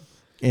 Yep.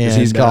 And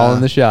He's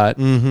calling the shot.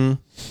 Mm-hmm.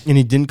 And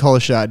he didn't call a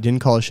shot.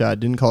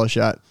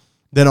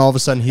 Then all of a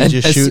sudden he's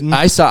just shooting.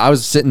 I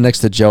was sitting next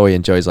to Joey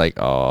and Joey's like,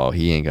 oh,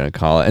 he ain't going to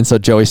call it. And so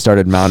Joey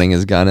started mounting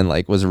his gun and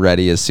like was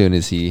ready as soon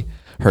as he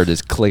heard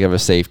his click of a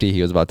safety.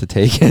 He was about to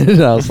take it.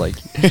 And I was like,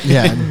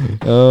 yeah.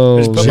 Oh,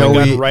 just put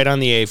my gun right on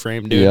the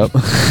A-frame, dude. Yep.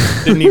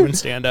 Didn't even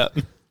stand up.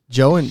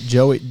 Joe and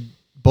Joey,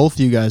 both of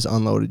you guys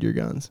unloaded your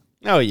guns.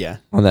 Oh, yeah.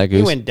 On that goose.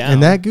 He went down.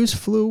 And that goose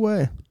flew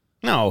away.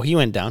 No, he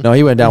went down. No,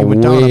 he went down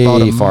way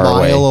about a far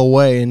mile away.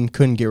 away and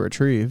couldn't get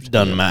retrieved.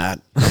 Doesn't matter.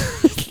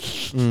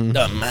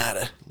 Doesn't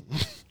matter.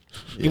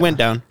 He went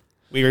down.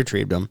 We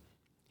retrieved him.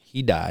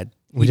 He died.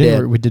 We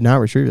did not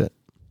retrieve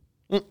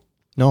it.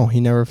 No,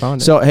 he never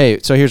found it. So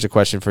here's a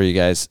question for you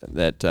guys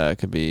that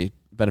could be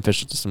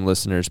beneficial to some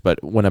listeners.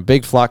 But when a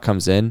big flock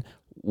comes in,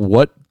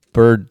 what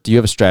bird do you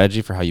have a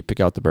strategy for how you pick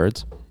out the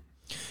birds?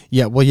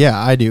 Yeah,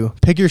 I do.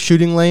 Pick your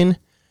shooting lane,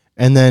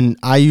 and then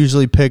I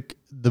usually pick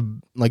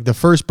the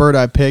first bird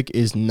I pick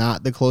is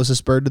not the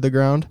closest bird to the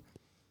ground.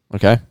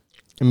 Okay.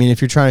 I mean,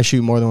 if you're trying to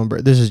shoot more than one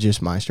bird, this is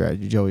just my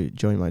strategy.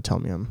 Joey might tell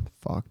me I'm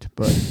fucked,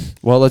 but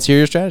well, let's hear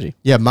your strategy.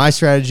 Yeah, my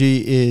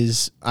strategy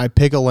is I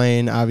pick a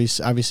lane.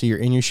 Obviously, you're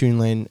in your shooting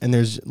lane, and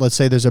let's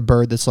say there's a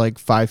bird that's like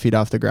 5 feet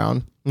off the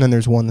ground, and then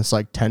there's one that's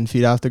like 10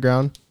 feet off the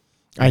ground.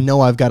 I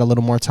know I've got a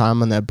little more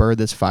time on that bird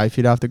that's 5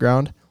 feet off the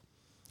ground,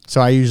 so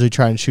I usually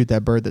try and shoot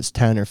that bird that's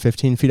 10 or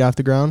 15 feet off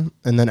the ground,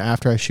 and then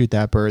after I shoot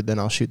that bird, then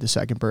I'll shoot the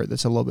second bird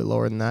that's a little bit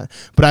lower than that.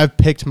 But I've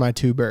picked my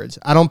 2 birds.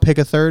 I don't pick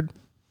a third.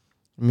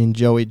 I mean,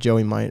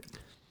 Joey might.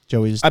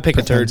 I pick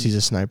a third. He's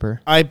a sniper.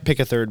 I pick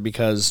a third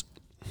because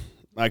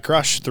I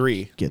crush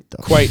 3 Get the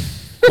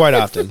quite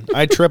often.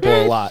 I triple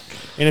a lot,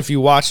 and if you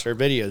watched our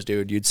videos,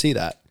 dude, you'd see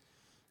that.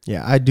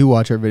 Yeah, I do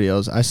watch our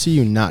videos. I see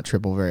you not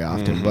triple very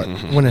often, but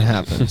when it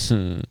happens,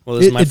 well,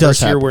 this is my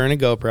first year wearing a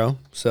GoPro,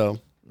 so.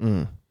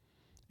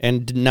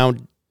 And now,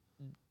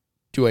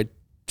 do I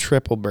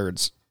triple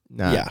birds?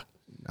 Yeah,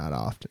 not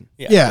often.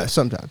 Yeah,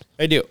 sometimes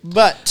I do.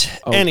 But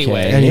Okay.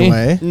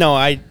 anyway,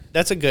 no,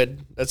 that's a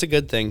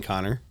good thing,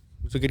 Connor.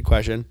 It's a good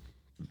question.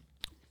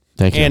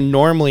 Thank you. And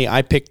normally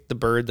I pick the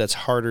bird that's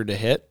harder to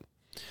hit,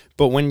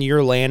 but when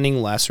you're landing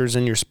lessers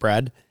in your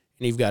spread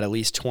and you've got at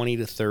least 20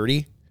 to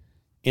 30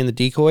 in the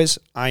decoys,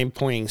 I'm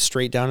pointing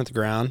straight down at the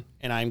ground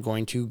and I'm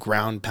going to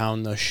ground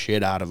pound the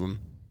shit out of them.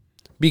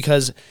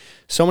 Because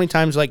so many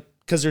times,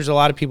 because there's a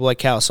lot of people like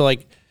Cal. So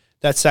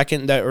that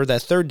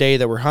third day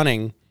that we're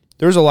hunting,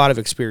 there's a lot of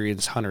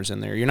experienced hunters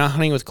in there. You're not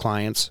hunting with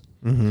clients.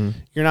 Mm-hmm.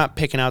 You're not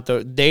picking out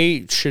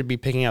they should be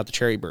picking out the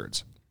cherry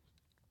birds.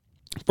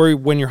 But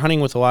when you're hunting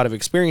with a lot of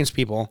experienced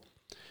people,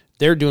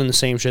 they're doing the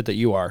same shit that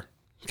you are.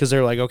 Because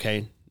they're like,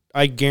 okay,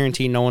 I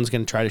guarantee no one's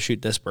going to try to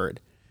shoot this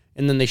bird.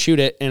 And then they shoot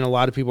it, and a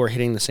lot of people are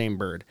hitting the same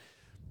bird.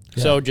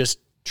 Yeah. So just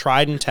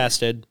tried and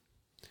tested,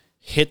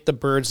 hit the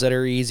birds that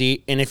are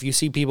easy. And if you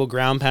see people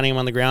ground pounding them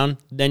on the ground,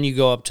 then you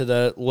go up to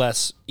the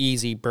less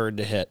easy bird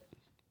to hit.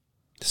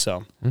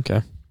 So.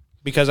 Okay.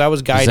 Because I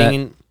was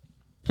guiding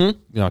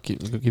No, keep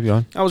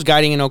going. I was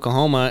guiding in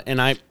Oklahoma,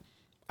 and I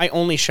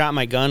only shot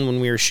my gun when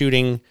we were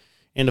shooting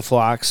into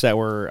flocks that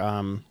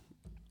were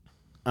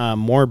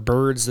more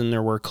birds than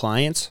there were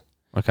clients.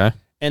 Okay.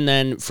 And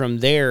then from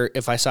there,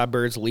 if I saw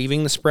birds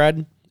leaving the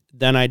spread,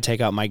 then I'd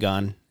take out my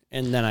gun,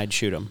 and then I'd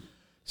shoot them.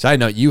 Side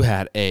note, you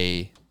had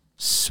a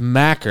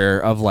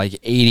smacker of like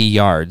 80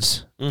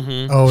 yards.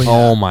 Mm-hmm. Oh, yeah.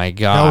 Oh, my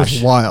gosh. That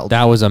was wild.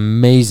 That was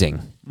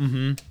amazing.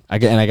 Mm-hmm.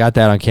 I got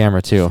that on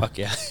camera, too. Fuck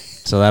yeah.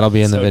 So that'll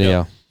be in the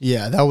video. Dope.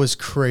 Yeah, that was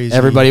crazy.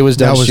 Everybody was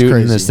done shooting.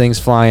 Crazy. This thing's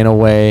flying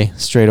away,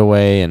 straight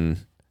away, and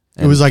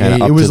it was like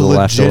it was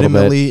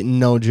legitimately,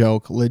 no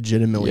joke,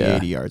 legitimately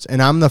 80 yards.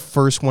 And I'm the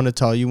first one to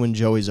tell you when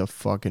Joey's a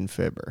fucking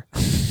fibber.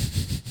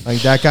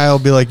 Like that guy will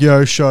be like, yeah,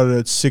 I shot it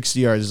at 60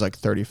 yards. It's like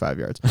 35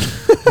 yards.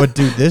 But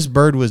dude, this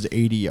bird was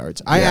 80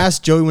 yards. I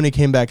asked Joey when he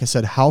came back, I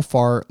said, how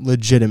far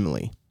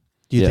legitimately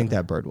do you think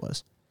that bird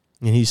was?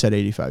 And he said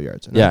 85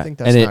 yards. And I think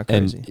that's not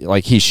crazy. And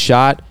like he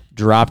shot,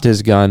 dropped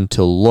his gun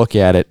to look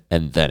at it,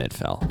 and then it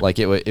fell. Like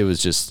it was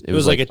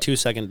like a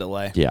 2-second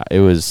delay. Yeah, it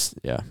was.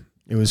 Yeah,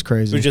 it was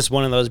crazy. It was just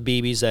one of those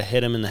BBs that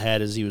hit him in the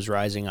head as he was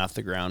rising off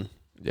the ground.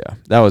 Yeah,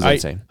 that was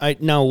insane.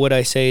 Now would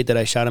I say that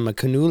I shot him a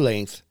canoe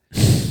length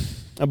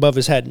above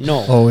his head?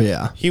 No. Oh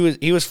yeah. He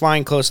was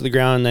flying close to the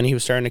ground, and then he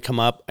was starting to come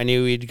up. I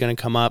knew he was going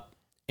to come up,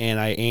 and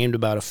I aimed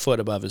about a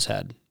foot above his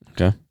head.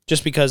 Okay.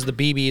 Just because the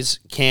BBs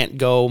can't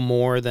go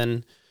more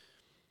than,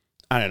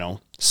 I don't know,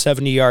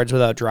 70 yards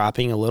without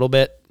dropping a little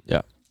bit.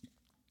 Yeah.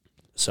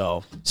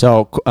 So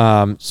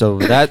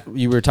that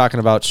you were talking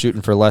about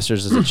shooting for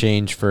lessers as a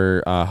change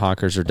for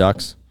honkers or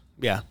ducks.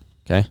 Yeah.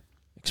 Okay.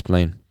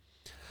 Explain.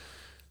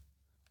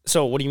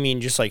 So what do you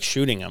mean, just like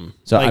shooting them?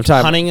 So like I'm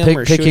talking hunting them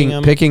or shooting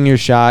them? picking your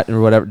shot or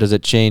whatever. Does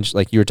it change?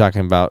 Like you were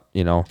talking about,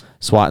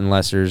 swatting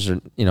lessers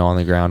or on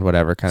the ground,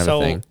 whatever kind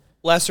of a thing.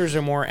 Lessers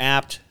are more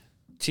apt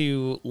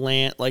to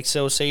land. Like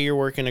say you're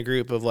working a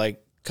group of like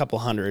a couple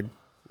hundred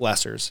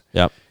lessers.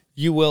 Yep.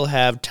 You will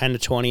have 10 to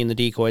 20 in the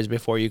decoys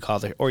before you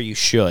call or you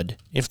should,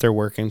 if they're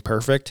working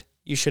perfect.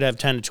 You should have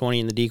 10 to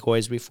 20 in the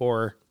decoys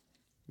before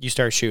you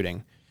start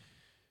shooting.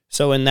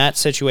 So in that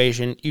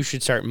situation, you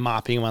should start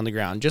mopping them on the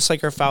ground, just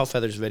like our foul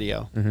feathers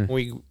video. Mm-hmm.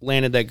 We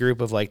landed that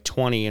group of like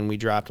 20 and we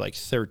dropped like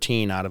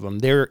 13 out of them.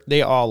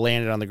 They all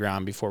landed on the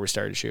ground before we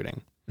started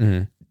shooting.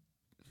 Mm-hmm.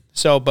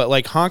 So, but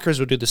like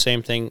honkers would do the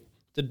same thing.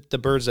 The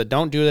birds that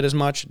don't do that as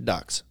much,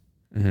 ducks,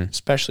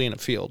 especially in a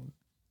field.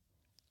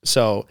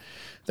 So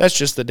that's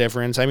just the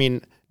difference. I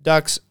mean,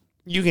 ducks,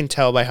 you can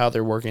tell by how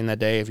they're working that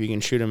day if you can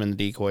shoot them in the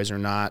decoys or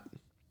not.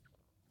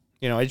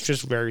 It's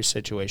just very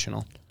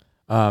situational.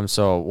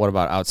 So what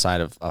about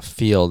outside of a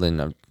field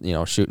and,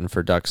 shooting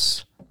for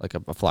ducks, like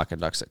a flock of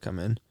ducks that come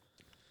in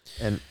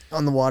and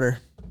on the water?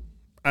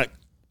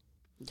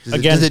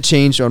 Does it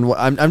change on what?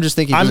 I'm just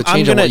thinking, does it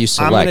change on what you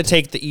select? I'm going to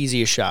take the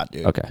easiest shot,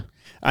 dude. Okay.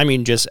 I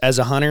mean, just as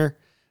a hunter,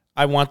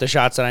 I want the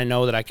shots that I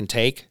know that I can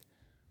take.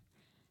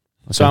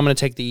 Okay. So I'm going to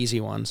take the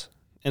easy ones.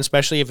 And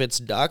especially if it's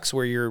ducks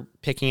where you're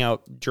picking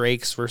out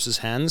drakes versus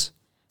hens.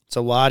 It's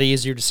a lot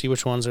easier to see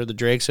which ones are the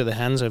drakes or the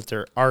hens if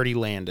they're already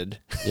landed.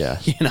 Yeah.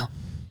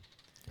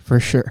 For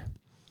sure.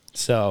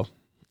 So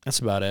that's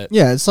about it.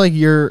 Yeah, it's like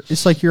your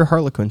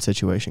Harlequin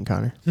situation,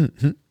 Connor.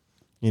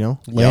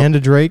 Mm-hmm. Land a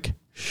drake,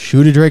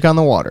 shoot a drake on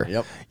the water.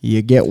 Yep.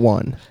 You get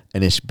one.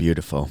 And it's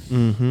beautiful.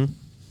 Mm-hmm.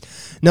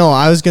 No,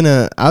 I was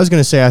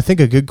gonna say, I think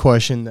a good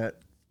question that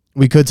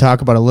we could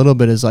talk about a little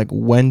bit is like,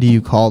 when do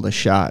you call the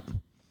shot?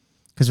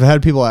 Because I've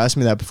had people ask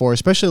me that before,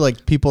 especially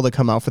like people that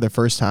come out for their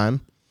first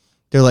time.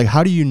 They're like,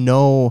 how do you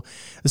know,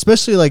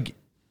 especially like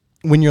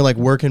when you're like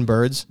working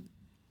birds,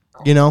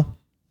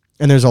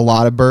 and there's a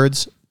lot of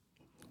birds,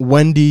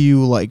 when do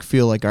you like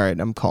feel like, all right,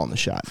 I'm calling the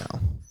shot now?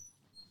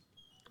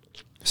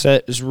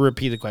 So just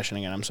repeat the question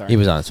again. I'm sorry. He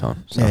was on his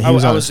phone. So. Yeah, I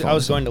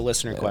was going to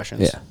listener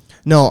questions. Yeah.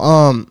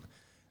 No,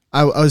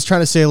 I was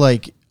trying to say,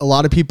 like, a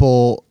lot of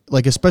people,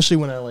 like, especially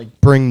when I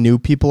like bring new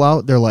people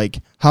out, they're like,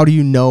 how do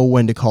you know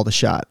when to call the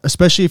shot?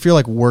 Especially if you're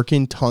like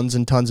working tons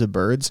and tons of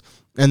birds,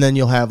 and then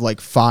you'll have like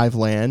 5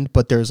 land,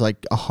 but there's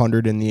like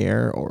 100 in the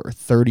air or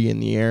 30 in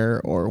the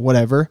air or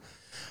whatever.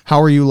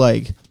 How are you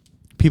like?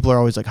 People are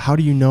always like, how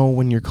do you know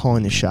when you're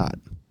calling the shot?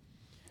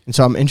 And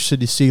so I'm interested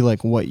to see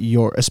like what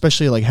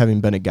especially like having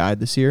been a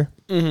guide this year.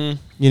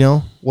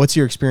 Mm-hmm. What's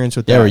your experience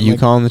with that? Yeah, were you like,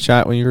 calling the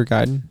shot when you were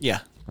guiding? Yeah.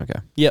 Okay.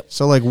 Yep.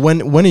 So like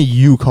when are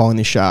you calling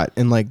the shot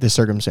in like the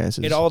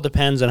circumstances? It all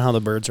depends on how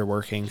the birds are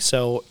working.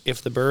 So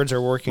if the birds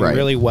are working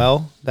really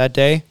well that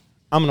day,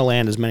 I'm going to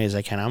land as many as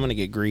I can. I'm going to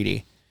get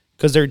greedy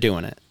because they're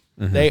doing it.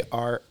 Mm-hmm. They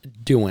are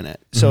doing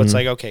it. So it's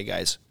like, okay,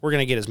 guys, we're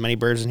going to get as many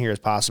birds in here as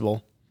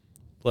possible.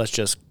 Let's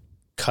just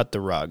cut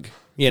the rug,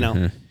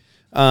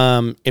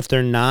 If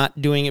they're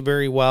not doing it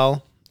very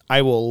well,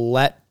 I will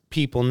let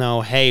people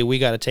know, hey, we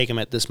got to take them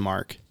at this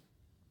mark,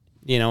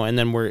 and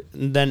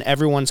then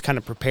everyone's kind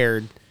of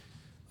prepared.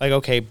 Like,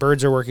 okay,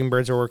 birds are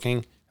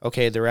working.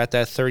 Okay, they're at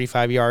that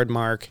 35-yard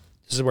mark.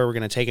 This is where we're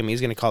going to take him. He's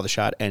going to call the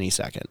shot any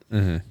second.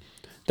 Mm-hmm.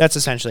 That's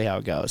essentially how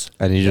it goes.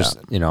 And you just,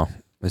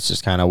 it's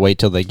just kind of wait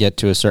till they get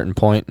to a certain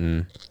point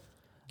and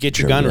get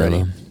your gun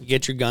ready.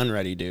 Get your gun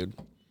ready, dude.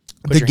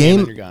 Put your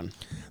hand on your gun.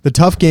 The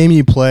tough game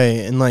you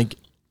play, and like,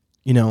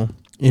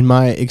 in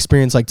my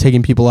experience, like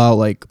taking people out,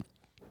 like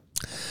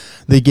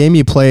the game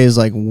you play is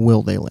like,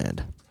 will they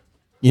land?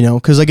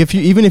 Because like if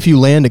you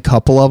land a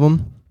couple of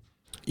them,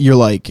 you're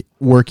like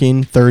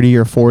working 30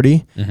 or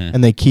 40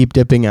 and they keep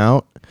dipping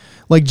out.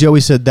 Like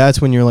Joey said,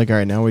 that's when you're like, all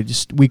right, now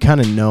we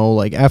kind of know,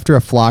 like after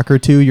a flock or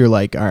two, you're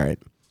like, all right,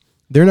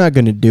 they're not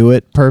going to do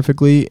it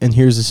perfectly. And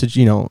here's the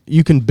situation,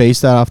 you can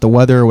base that off the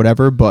weather or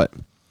whatever, but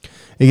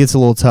it gets a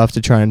little tough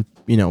to try and,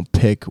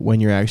 pick when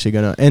you're actually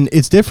going to, and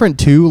it's different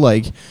too.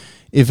 Like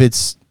if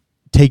it's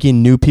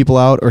taking new people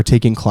out or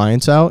taking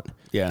clients out.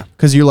 Yeah.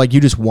 Because you're like,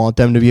 you just want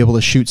them to be able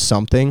to shoot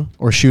something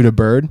or shoot a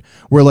bird.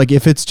 Where like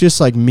if it's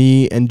just like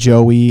me and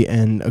Joey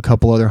and a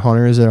couple other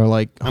hunters that are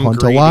like hunt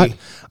greedy. A lot,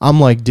 I'm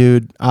like,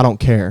 dude, I don't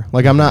care.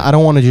 Like I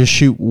don't want to just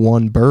shoot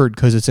one bird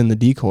because it's in the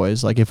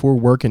decoys. Like if we're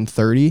working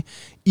 30,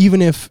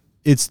 even if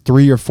it's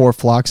 3 or 4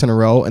 flocks in a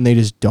row and they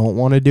just don't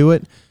want to do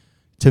it,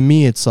 to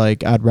me it's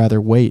like I'd rather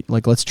wait.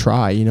 Like let's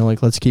try,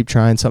 like let's keep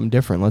trying something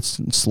different.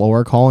 Let's slow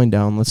our calling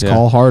down. Let's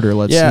call harder.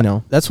 Let's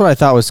That's what I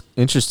thought was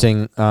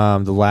interesting. The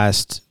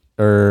last.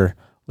 Or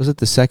was it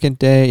the second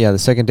day? Yeah, the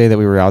second day that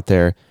we were out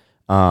there,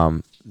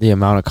 the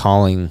amount of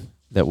calling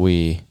that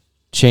we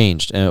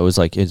changed, and it was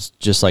like it's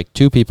just like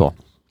 2 people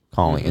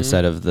calling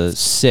instead of the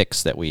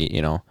 6 that we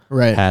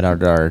had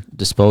at our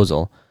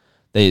disposal.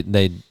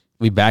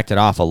 We backed it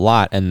off a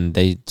lot, and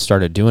they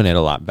started doing it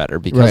a lot better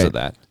because of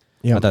that.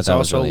 Yeah, that's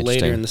also really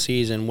later in the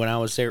season. When I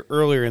was there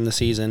earlier in the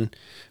season,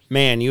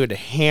 man, you had to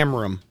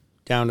hammer them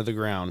down to the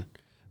ground.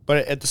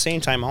 But at the same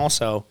time,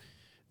 also,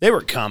 they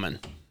were coming.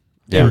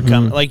 They were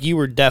coming. Like, you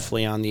were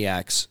definitely on the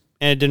X,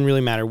 and it didn't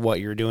really matter what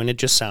you were doing. It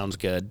just sounds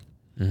good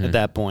at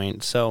that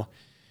point. So,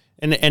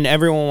 and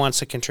everyone wants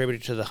to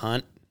contribute to the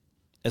hunt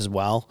as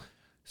well.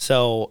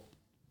 So,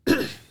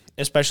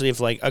 especially if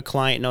like a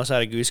client knows how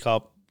to goose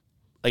call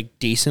like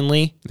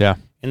decently,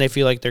 and they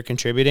feel like they're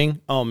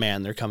contributing. Oh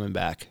man, they're coming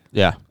back.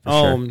 Yeah.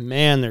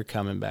 Man, they're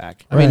coming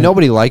back. I mean,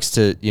 nobody likes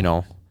to,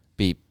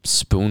 be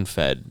spoon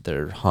fed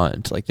their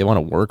hunt. Like, they want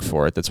to work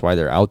for it. That's why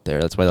they're out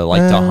there. That's why they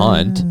like to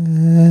hunt.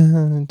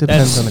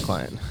 Depends on the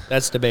client.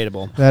 That's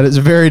debatable. That is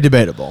very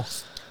debatable.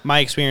 My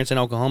experience in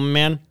Oklahoma,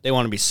 man, they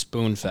want to be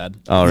spoon fed.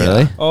 Oh,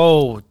 really?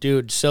 Oh,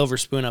 dude, silver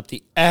spoon up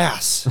the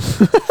ass.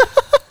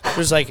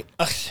 There's like,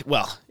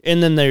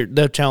 and then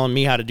they're telling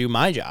me how to do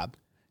my job,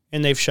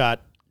 and they've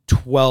shot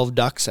 12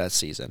 ducks that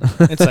season.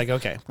 It's like,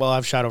 okay, well,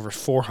 I've shot over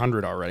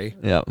 400 already.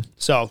 Yeah.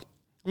 So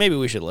maybe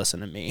we should listen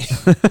to me.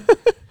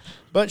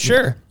 But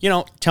sure,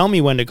 tell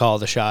me when to call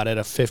the shot at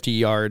a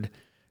 50-yard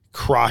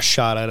cross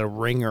shot at a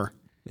ringer.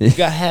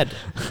 Go ahead.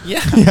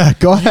 Yeah. Yeah,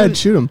 go ahead,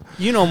 shoot him.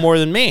 You know more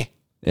than me.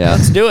 Yeah.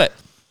 Let's do it.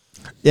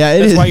 Yeah,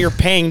 that's why you're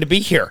paying to be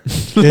here.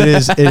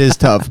 It is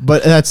tough.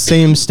 But that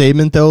same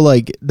statement though,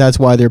 like, that's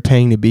why they're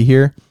paying to be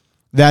here.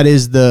 That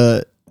is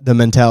the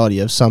mentality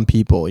of some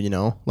people,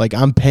 Like,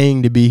 I'm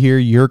paying to be here,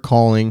 you're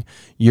calling,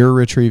 you're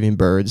retrieving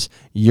birds,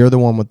 you're the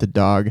one with the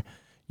dog,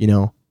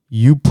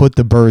 You put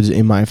the birds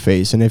in my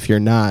face, and if you're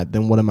not,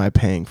 then what am I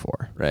paying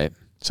for? Right.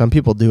 Some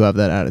people do have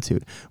that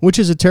attitude, which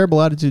is a terrible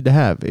attitude to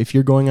have. If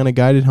you're going on a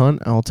guided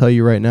hunt, I'll tell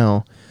you right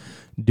now,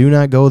 do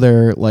not go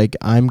there like,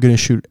 I'm going to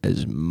shoot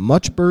as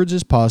much birds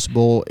as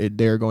possible.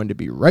 They're going to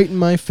be right in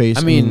my face.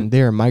 I mean,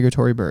 they're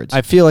migratory birds.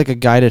 I feel like a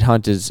guided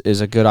hunt is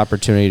a good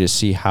opportunity to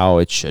see how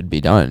it should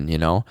be done,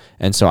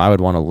 And so I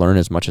would want to learn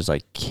as much as I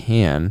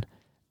can.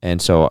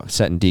 And so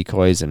setting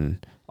decoys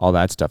and all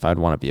that stuff, I'd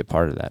want to be a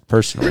part of that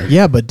personally.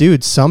 Yeah, but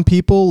dude, some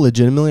people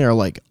legitimately are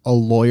like a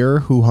lawyer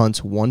who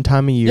hunts one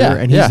time a year,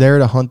 and he's there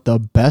to hunt the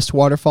best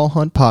waterfowl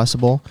hunt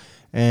possible,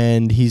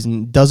 and he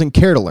doesn't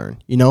care to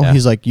learn.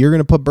 He's like, you're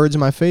going to put birds in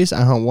my face.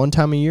 I hunt one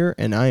time a year,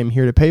 and I am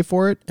here to pay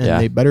for it, and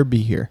they better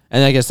be here.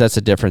 And I guess that's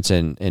a difference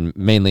in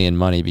mainly in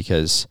money,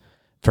 because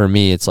for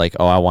me, it's like,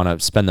 I want to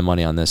spend the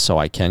money on this so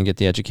I can get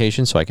the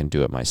education, so I can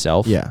do it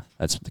myself. Yeah.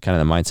 That's kind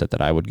of the mindset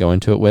that I would go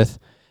into it with.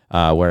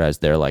 Whereas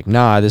they're like,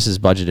 nah, this is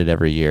budgeted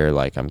every year.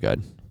 Like, I'm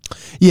good.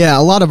 Yeah,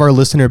 a lot of our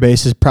listener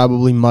base is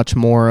probably much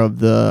more of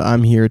the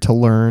I'm here to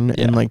learn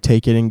and like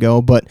take it and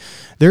go. But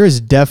there is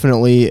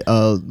definitely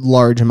a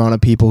large amount of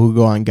people who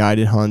go on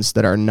guided hunts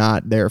that are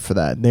not there for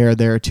that. They're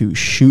there to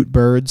shoot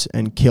birds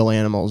and kill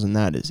animals, and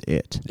that is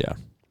it. Yeah.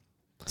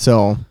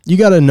 So you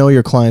got to know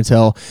your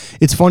clientele.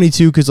 It's funny,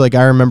 too, because like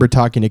I remember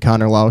talking to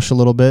Connor Lausch a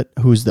little bit,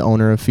 who's the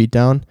owner of Feet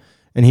Down,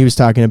 and he was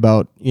talking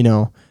about,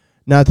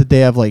 not that they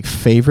have like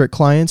favorite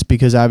clients,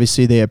 because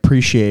obviously they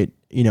appreciate,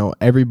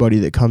 everybody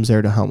that comes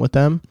there to hunt with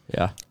them.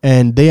 Yeah.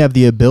 And they have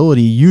the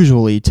ability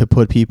usually to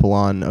put people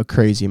on a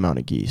crazy amount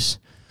of geese.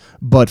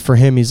 But for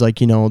him, he's like,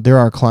 there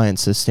are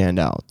clients that stand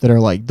out that are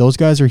like, those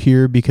guys are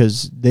here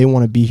because they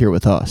want to be here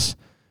with us.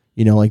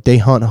 Like they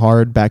hunt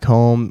hard back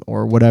home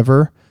or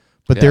whatever,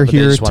 but they're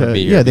here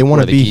to, they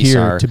want to be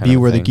here to be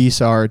where the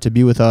geese are, to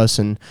be with us.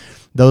 And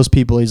those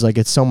people, he's like,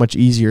 it's so much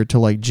easier to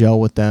like gel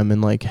with them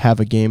and like have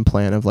a game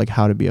plan of like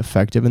how to be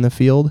effective in the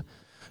field.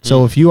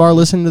 So if you are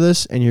listening to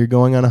this and you're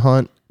going on a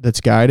hunt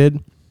that's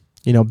guided,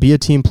 be a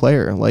team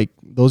player. Like,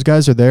 those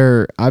guys are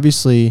there,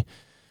 obviously,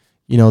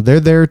 they're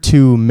there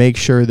to make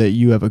sure that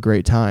you have a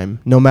great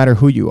time, no matter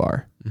who you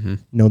are.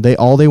 Mm-hmm.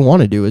 All they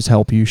want to do is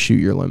help you shoot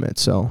your limit.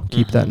 So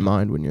keep that in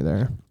mind when you're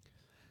there.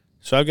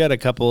 So I've got a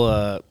couple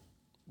of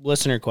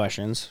listener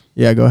questions.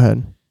 Yeah, go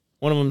ahead.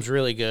 One of them's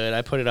really good.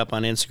 I put it up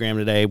on Instagram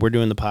today. We're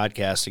doing the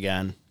podcast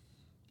again.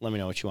 Let me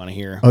know what you want to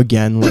hear.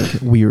 Again,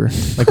 we've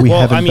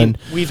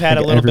had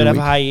a little bit of a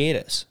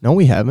hiatus. No,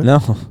 we haven't. No.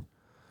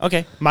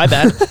 Okay, my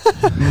bad.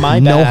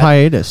 No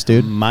hiatus,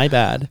 dude. My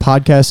bad.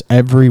 Podcast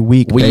every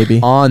week, baby.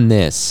 On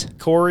this.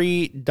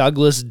 Corey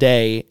Douglas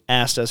Day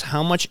asked us,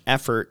 how much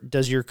effort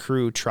does your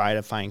crew try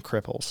to find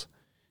cripples?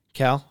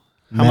 Cal?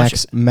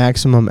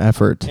 Maximum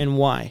effort. And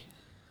why?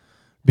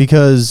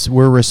 Because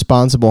we're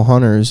responsible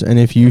hunters, and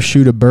if you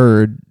shoot a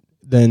bird,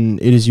 then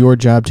it is your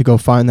job to go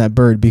find that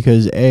bird,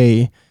 because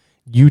A,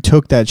 you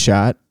took that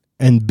shot,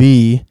 and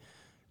B,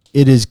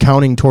 it is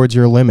counting towards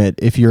your limit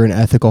if you're an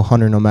ethical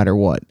hunter no matter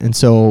what. And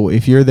so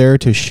if you're there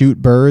to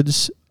shoot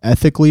birds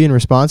ethically and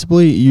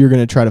responsibly, you're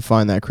going to try to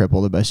find that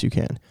cripple the best you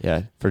can.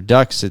 Yeah, for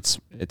ducks, it's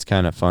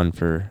kind of fun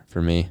for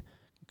me,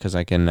 because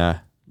I can I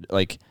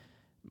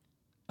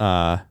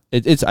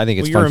think it's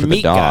fun for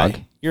the dog.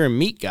 You're a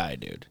meat guy,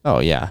 dude. Oh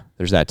yeah,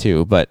 there's that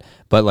too. But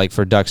like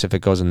for ducks, if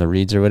it goes in the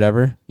reeds or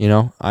whatever,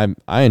 I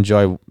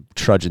enjoy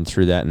trudging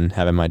through that and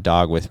having my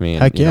dog with me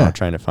and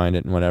trying to find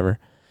it and whatever.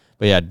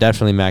 But yeah,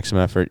 definitely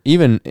maximum effort.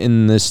 Even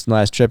in this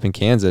last trip in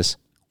Kansas,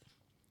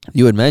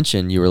 you had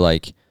mentioned, you were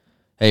like,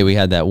 hey, we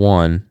had that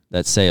one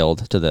that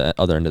sailed to the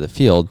other end of the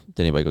field.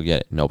 Did anybody go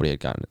get it? Nobody had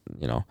gotten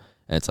it, And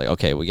it's like,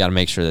 okay, we got to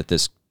make sure that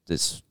this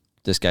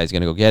guy's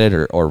going to go get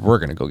it or we're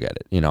going to go get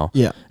it,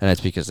 Yeah. And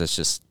that's because it's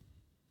just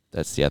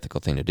that's the ethical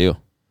thing to do.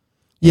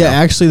 Yeah,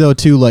 actually though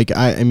too, like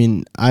I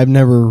mean,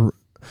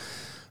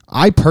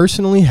 I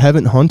personally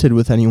haven't hunted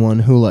with anyone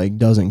who like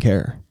doesn't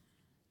care.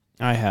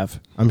 I have.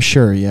 I'm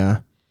sure, yeah.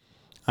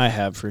 I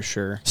have for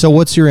sure. So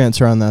what's your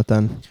answer on that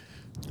then?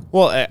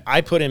 Well,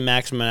 I put in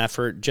maximum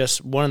effort.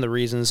 Just one of the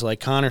reasons,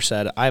 like Connor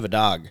said, I have a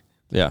dog.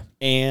 Yeah.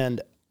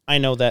 And I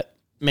know that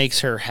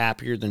makes her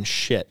happier than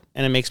shit.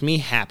 And it makes me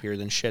happier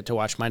than shit to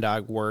watch my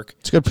dog work.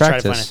 It's good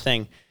practice. Try to find a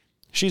thing.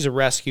 She's a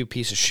rescue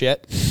piece of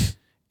shit.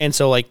 And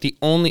so, like,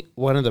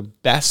 one of the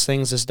best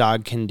things this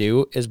dog can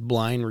do is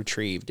blind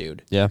retrieve,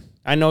 dude. Yeah.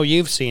 I know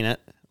you've seen it.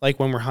 Like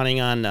when we're hunting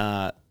on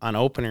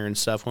opener and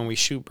stuff, when we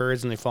shoot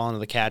birds and they fall into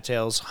the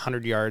cattails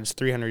 100 yards,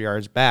 300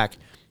 yards back,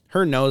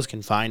 her nose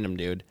can find them,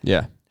 dude.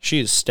 Yeah. She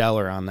is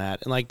stellar on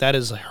that. And, like, that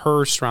is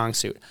her strong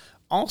suit.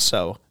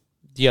 Also,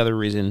 the other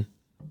reason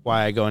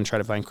why I go and try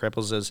to find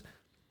cripples is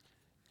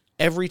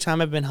every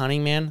time I've been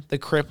hunting, man, the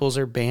cripples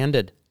are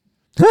banded.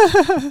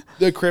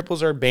 The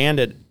cripples are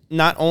banded.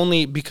 Not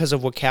only because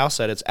of what Cal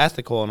said, it's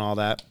ethical and all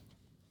that.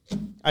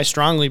 I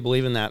strongly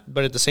believe in that.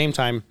 But at the same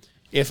time,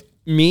 if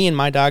me and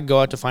my dog go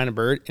out to find a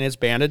bird and it's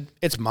banded,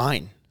 it's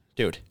mine,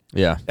 dude.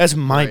 Yeah. That's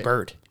my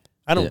bird.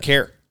 I don't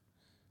care.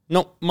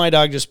 No, my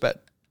dog just spent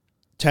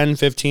 10,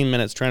 15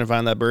 minutes trying to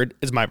find that bird.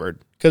 It's my bird.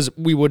 Because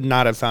we would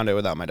not have found it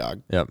without my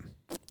dog. Yep.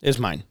 It's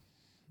mine.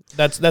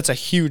 That's a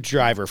huge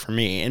driver for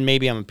me. And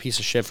maybe I'm a piece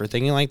of shit for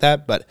thinking like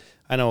that, but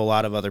I know a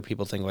lot of other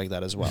people think like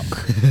that as well.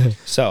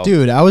 So,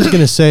 dude, I was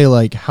gonna say,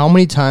 like, how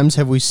many times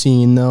have we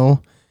seen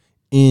though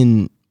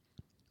in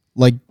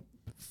like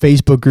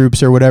Facebook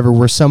groups or whatever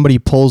where somebody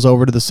pulls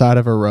over to the side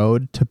of a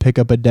road to pick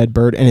up a dead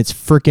bird and it's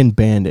freaking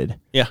banded?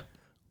 yeah.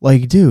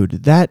 Like,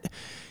 dude,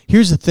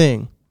 here's the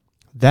thing.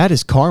 That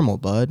is caramel,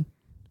 bud.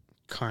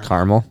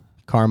 Caramel.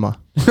 Karma.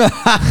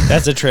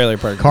 That's a trailer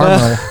park.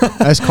 Caramel.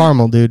 That's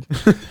caramel, dude.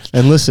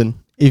 And listen,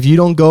 if you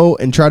don't go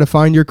and try to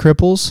find your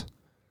cripples,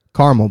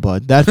 caramel,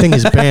 bud. That thing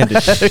is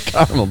banded.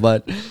 Caramel,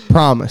 bud.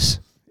 Promise.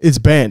 It's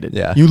banded.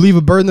 Yeah. You leave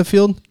a bird in the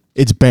field,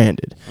 it's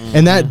banded.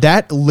 And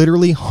that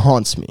literally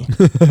haunts me.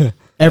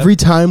 Every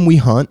time we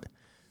hunt,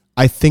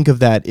 I think of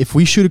that. If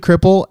we shoot a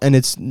cripple and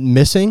it's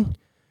missing,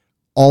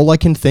 all I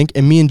can think,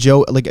 and me and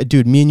Joe, like,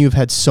 dude, me and you have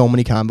had so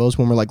many combos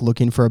when we're like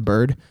looking for a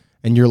bird,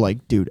 and you're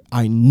like, dude,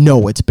 I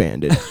know it's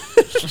banded.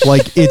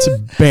 Like, it's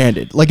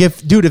banded. Like,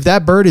 if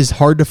that bird is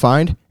hard to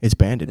find, it's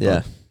banded.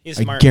 Yeah. Bud. He's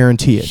I smart.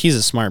 guarantee it. He's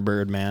a smart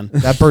bird, man.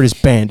 That bird is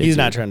banded. He's dude.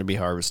 not trying to be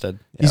harvested.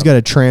 He's got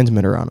a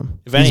transmitter on him.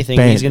 If anything,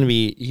 banded.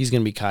 he's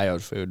gonna be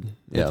coyote food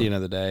at the end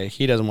of the day.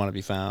 He doesn't want to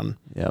be found.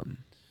 Yep.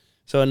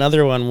 So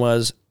another one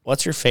was,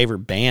 what's your favorite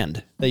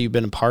band that you've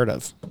been a part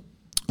of?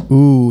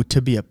 Ooh,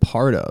 to be a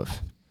part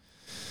of.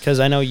 Because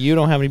I know you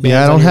don't have any bands.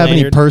 Yeah, I don't on your have any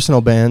lanyard,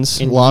 personal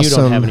bands. and Lost you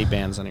don't some, have any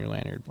bands on your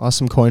lanyard. lost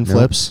some coin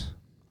flips.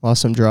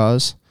 Lost some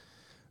draws.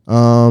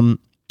 Well,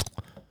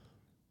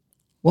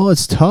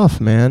 it's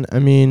tough, man. I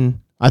mean,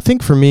 I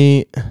think for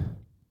me,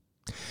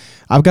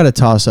 I've got a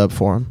toss up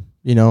for him.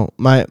 You know,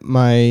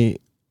 my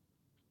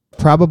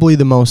probably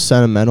the most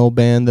sentimental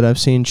band that I've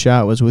seen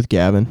shot was with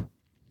Gavin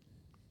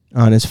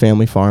on his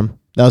family farm.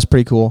 That was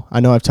pretty cool. I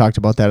know I've talked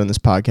about that on this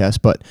podcast,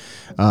 but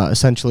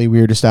essentially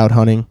we were just out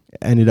hunting,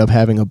 ended up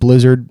having a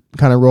blizzard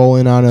kind of roll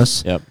in on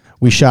us. Yep.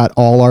 We shot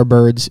all our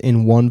birds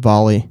in one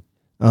volley,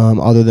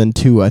 other than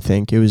two, I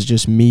think. It was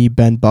just me,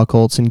 Ben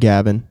Buckholtz, and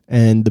Gavin,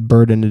 and the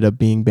bird ended up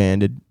being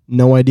banded.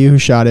 No idea who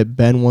shot it.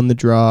 Ben won the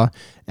draw,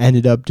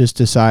 ended up just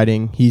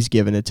deciding he's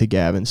giving it to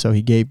Gavin, so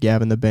he gave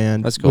Gavin the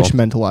band, That's cool. which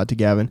meant a lot to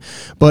Gavin.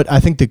 But I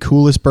think the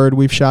coolest bird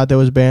we've shot that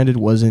was banded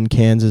was in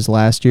Kansas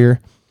last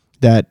year.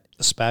 That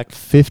The spec.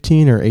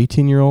 15 or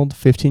 18-year-old,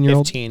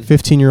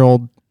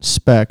 15-year-old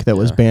spec that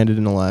was Yeah. banded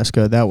in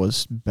Alaska. That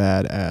was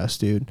badass,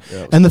 dude.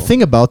 Yeah, And the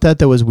thing about that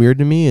was weird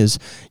to me is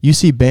you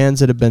see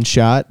bands that have been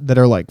shot that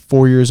are like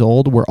 4 years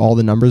old where all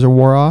the numbers are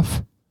wore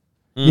off,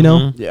 you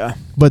know? Yeah.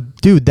 But,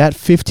 dude, that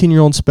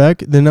 15-year-old spec,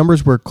 the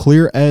numbers were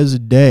clear as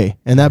day.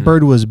 And that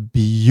bird was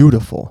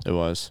beautiful. It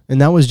was. And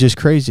that was just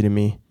crazy to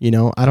me. You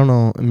know, I don't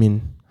know, I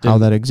mean, how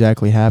that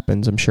exactly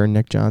happens. I'm sure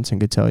Nick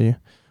Johnson could tell you.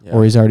 Yeah.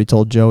 Or he's already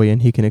told Joey,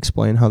 and he can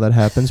explain how that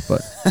happens.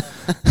 But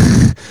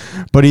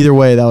but either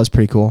way, that was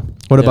pretty cool.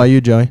 What about you,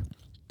 Joey?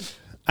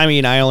 I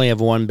mean, I only have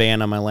one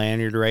band on my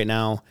lanyard right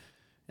now,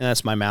 and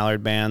that's my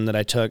mallard band that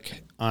I took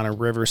on a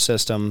river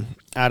system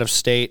out of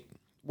state,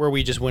 where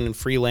we just went and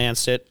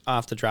freelanced it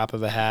off the drop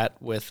of a hat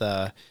with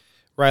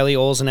Riley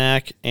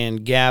Olzenak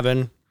and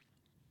Gavin,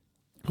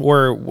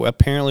 where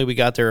apparently we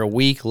got there a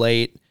week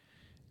late.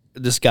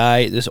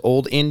 This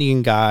old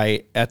Indian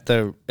guy at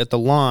the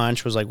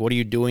launch was like, "What are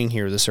you doing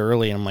here this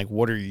early?" And I'm like,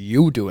 "What are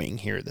you doing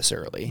here this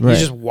early?" Right. He's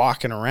just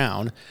walking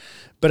around.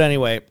 But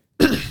anyway,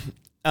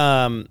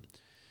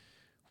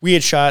 we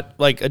had shot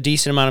like a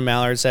decent amount of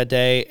mallards that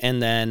day,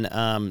 and then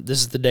this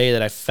is the day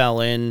that I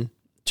fell in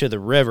to the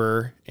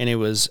river, and it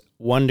was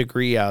 1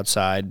 degree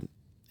outside,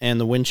 and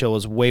the wind chill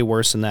was way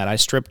worse than that. I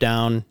stripped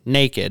down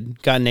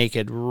naked, got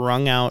naked,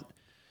 wrung out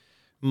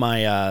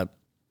my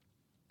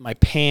my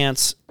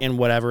pants and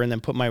whatever, and then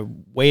put my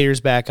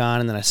waders back on,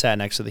 and then I sat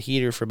next to the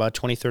heater for about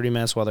 20, 30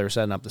 minutes while they were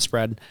setting up the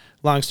spread.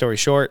 Long story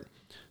short,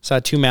 saw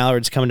 2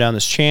 mallards coming down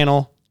this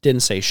channel.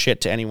 Didn't say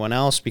shit to anyone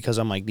else because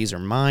I'm like, these are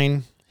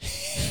mine.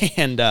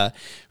 And it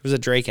was a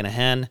drake and a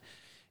hen.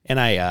 And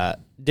I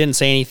didn't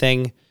say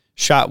anything.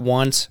 Shot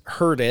once,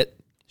 heard it.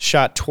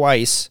 Shot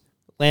twice,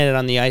 landed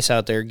on the ice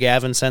out there.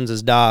 Gavin sends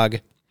his dog.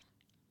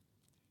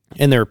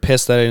 And they were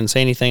pissed that I didn't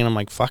say anything. And I'm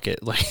like, fuck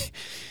it. Like,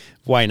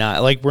 why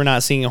not? Like, we're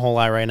not seeing a whole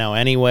lot right now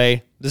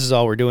anyway. This is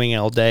all we're doing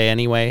all day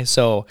anyway.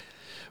 So,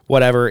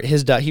 whatever.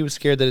 His dog, he was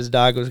scared that his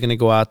dog was going to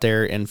go out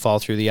there and fall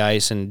through the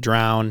ice and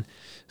drown.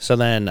 So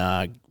then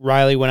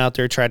Riley went out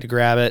there, tried to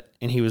grab it,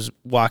 and he was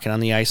walking on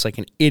the ice like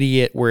an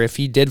idiot, where if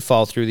he did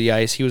fall through the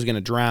ice, he was going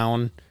to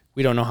drown.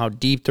 We don't know how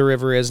deep the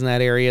river is in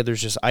that area.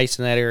 There's just ice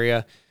in that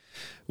area.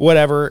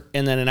 Whatever.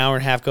 And then an hour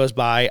and a half goes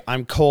by.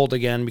 I'm cold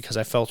again because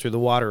I fell through the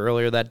water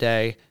earlier that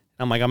day.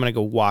 I'm like, I'm going to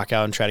go walk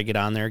out and try to get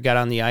on there. Got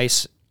on the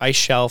ice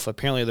shelf.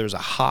 Apparently there was a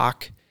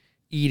hawk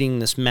eating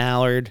this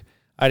mallard.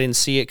 I didn't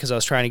see it because I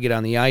was trying to get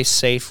on the ice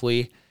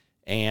safely.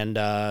 And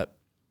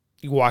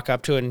you walk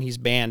up to it and he's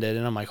banded,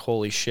 and I'm like,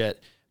 holy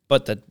shit.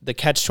 But the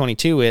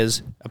catch-22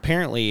 is,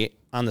 apparently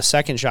on the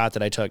second shot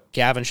that I took,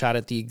 Gavin shot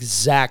at the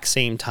exact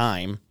same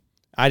time.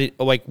 I did,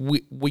 like,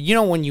 you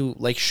know when you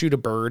like shoot a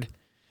bird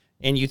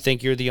and you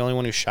think you're the only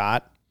one who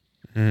shot,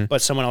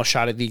 but someone else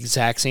shot at the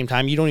exact same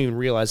time, you don't even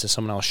realize that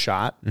someone else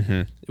shot.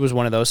 It was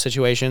one of those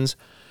situations.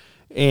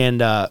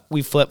 And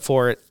we flipped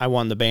for it. I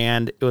won the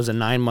band. It was a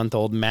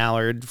 9-month-old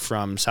mallard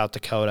from South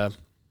Dakota.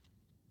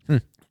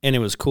 And it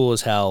was cool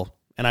as hell.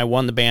 And I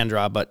won the band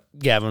draw, but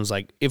Gavin was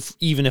like,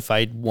 even if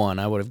I'd won,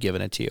 I would have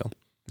given it to you.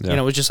 Yeah. You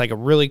know, it was just like a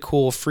really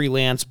cool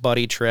freelance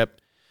buddy trip.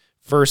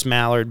 First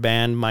mallard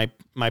band, my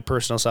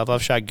personal stuff.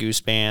 I've shot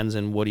goose bands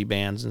and woody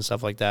bands and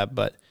stuff like that,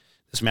 but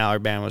this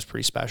mallard band was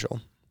pretty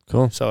special.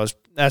 Cool. So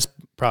that's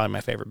probably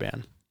my favorite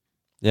band.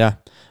 Yeah.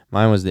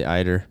 Mine was the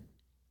eider.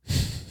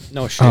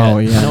 No shit. Oh,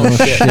 yeah. No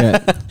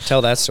shit.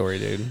 Tell that story,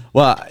 dude.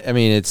 Well, I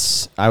mean,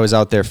 I was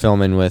out there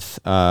filming with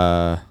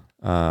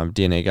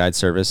DNA Guide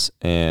Service,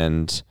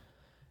 and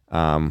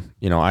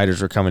you know,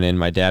 eiders were coming in.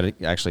 My dad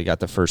actually got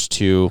the first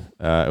 2.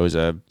 It was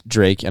a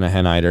drake and a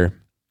hen eider.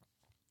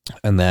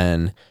 And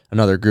then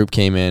another group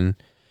came in,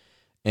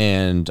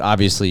 and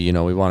obviously, you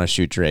know, we want to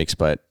shoot drakes,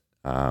 but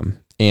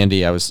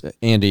Andy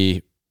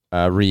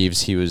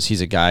Reeves,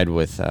 he's a guide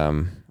with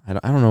I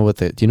don't know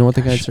do you know what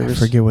the guide service?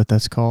 I forget what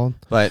that's called.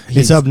 But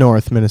it's up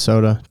north,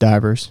 Minnesota,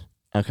 divers.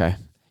 Okay.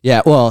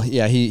 Yeah, well,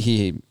 yeah,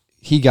 he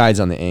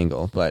guides on the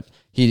angle, but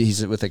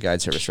he's with the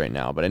guide service right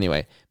now. But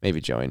anyway,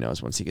 maybe Joey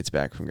knows once he gets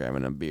back from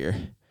grabbing a beer.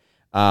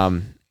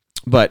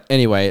 But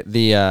anyway,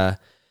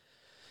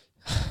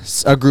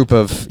 a group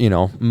of, you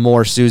know,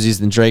 more Susies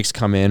than Drakes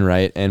come in,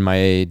 right? And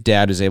my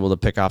dad is able to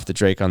pick off the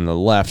Drake on the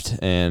left,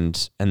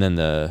 and then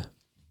the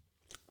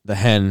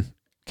hen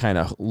kind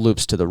of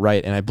loops to the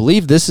right. And I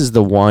believe this is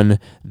the one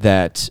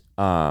that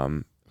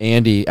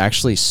Andy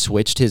actually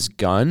switched his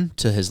gun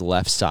to his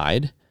left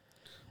side.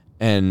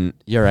 And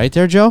you're right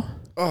there, Joe?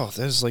 Oh,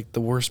 that is like the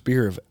worst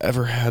beer I've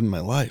ever had in my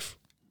life.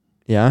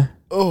 Yeah?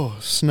 Oh,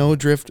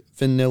 Snowdrift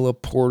Vanilla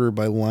Porter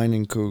by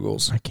Line &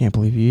 Kugels. I can't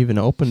believe you even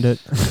opened it,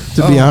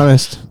 to be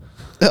honest.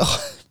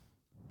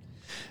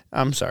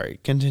 I'm sorry.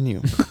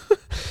 Continue.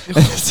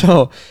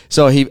 So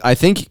I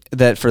think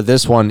that for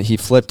this one, he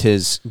flipped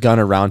his gun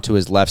around to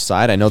his left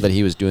side. I know that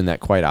he was doing that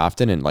quite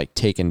often and like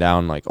taking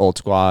down like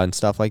Old Squaw and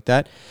stuff like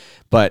that.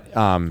 But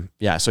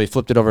yeah, so he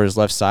flipped it over his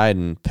left side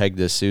and pegged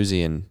this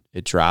Susie, and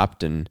it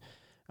dropped, and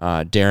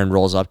Darren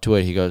rolls up to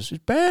it. He goes,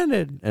 "It's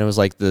banded." And it was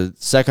like the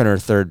second or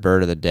third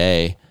bird of the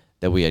day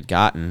that we had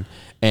gotten.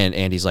 And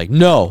Andy's like,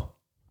 no,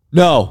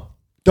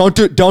 don't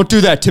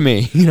do that to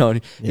me. You know,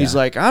 he's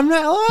like, I'm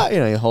not, you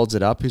know, he holds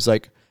it up. He's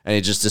like, and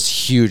it just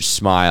this huge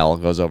smile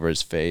goes over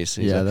his face.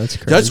 He's like, that's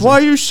crazy. That's why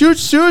you shoot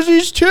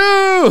Susies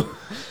too.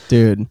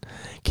 Dude,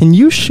 can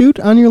you shoot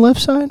on your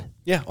left side?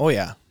 Yeah. Oh,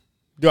 yeah.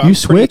 Dude, you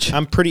switch?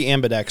 I'm pretty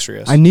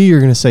ambidextrous. I knew you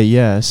were going to say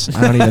yes.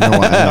 I don't even know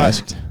why I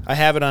asked. I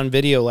have it on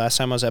video last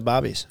time I was at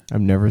Bobby's.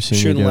 I've never seen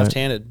you shooting do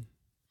left-handed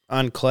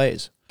on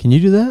clays. Can you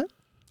do that?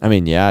 I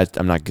mean, yeah,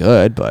 I'm not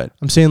good, but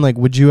I'm saying, like,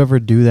 would you ever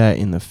do that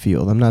in the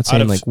field? I'm not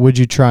saying, like, would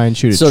you try and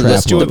shoot a trap?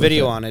 Let's do a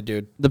video on it,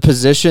 dude. The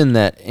position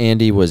that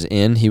Andy was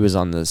in, he was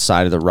on the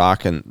side of the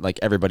rock, and, like,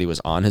 everybody was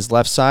on his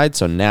left side,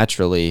 so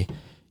naturally,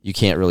 you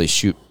can't really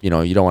shoot, you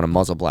know, you don't want to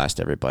muzzle blast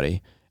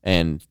everybody.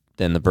 And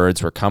then the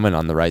birds were coming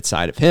on the right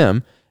side of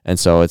him, and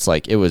so it's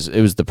like, it was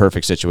the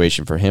perfect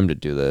situation for him to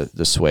do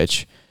the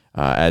switch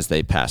as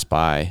they pass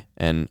by,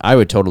 and I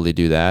would totally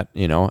do that,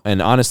 you know.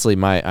 And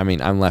honestly,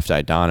 I'm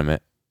left-eye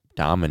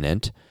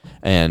dominant,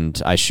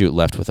 and I shoot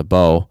left with a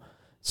bow,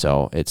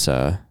 so it's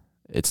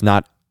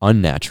not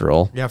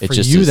unnatural. Yeah, for it's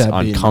just you, that'd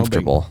be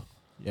uncomfortable.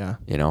 Yeah,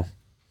 you know.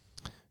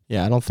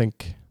 Yeah, I don't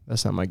think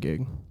that's not my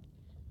gig.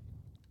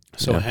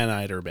 So hen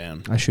eider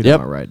band. I shoot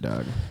on my right,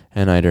 dog.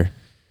 Hen eider.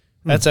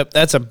 That's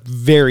a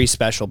very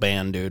special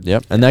band, dude.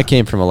 Yep, and that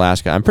came from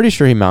Alaska. I'm pretty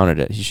sure he mounted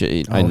it. He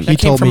He came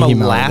told from me he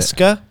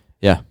Alaska.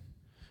 Yeah.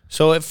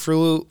 So it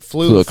flew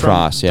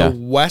across, from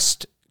the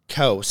west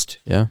coast,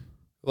 Yeah.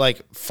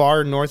 like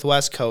far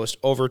northwest coast,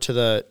 over to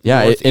the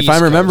Yeah, if northeast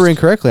I'm remembering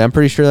coast. correctly, I'm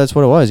pretty sure that's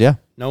what it was. Yeah.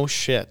 No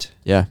shit.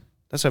 Yeah.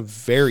 That's a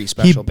very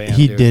special band.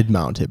 He dude. did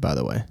mount it, by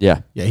the way. Yeah.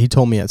 Yeah, he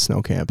told me at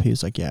snow camp. He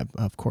was like, "Yeah,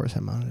 of course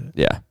I mounted it."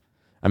 Yeah.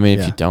 I mean,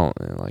 if Yeah. you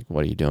don't, like,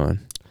 what are you doing?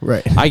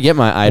 Right. I get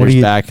my What eiders are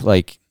you- back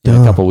like in a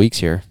Duh. couple weeks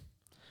here.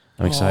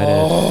 I'm excited.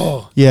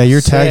 Oh, Yeah,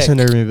 your tax sick.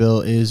 taxidermy bill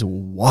is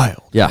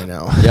wild. Yeah. right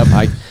now. Yep.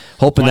 I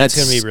hoping Mine's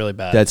that's gonna be really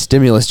bad. that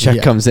stimulus check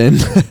Yeah. comes in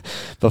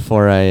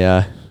before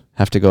I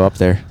have to go up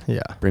there.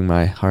 Yeah. Bring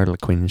my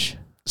harlequins.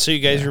 So you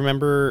guys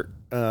remember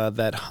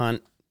that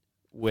hunt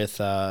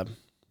with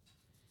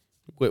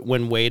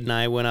when Wade and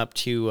I went up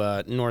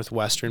to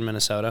northwestern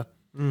Minnesota?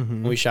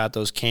 Mm-hmm. We shot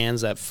those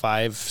cans, that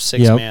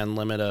 5-6 Yep. man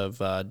limit of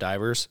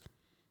divers.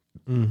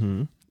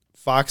 Mm-hmm.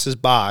 Fox's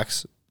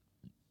Box,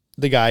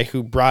 the guy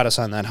who brought us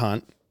on that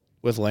hunt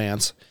with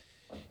Lance,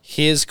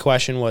 his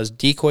question was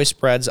decoy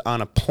spreads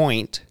on a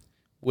point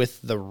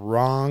with the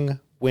wrong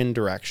wind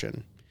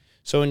direction.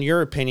 So in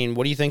your opinion,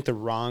 what do you think the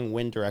wrong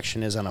wind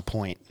direction is on a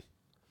point?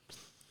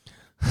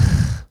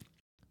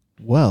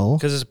 Well,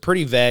 Because it's a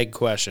pretty vague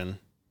question.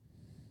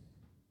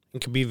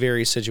 It could be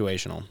very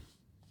situational.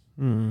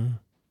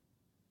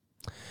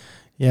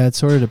 yeah, it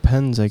sort of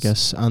depends, I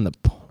guess, on the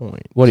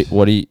point.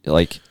 What do you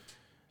like?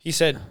 He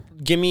said,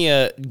 give me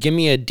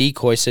a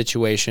decoy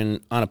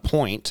situation on a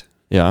point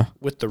Yeah.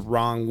 with the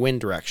wrong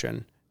wind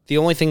direction. The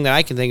only thing that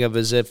I can think of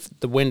is if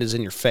the wind is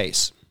in your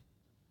face.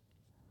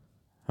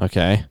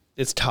 Okay.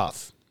 It's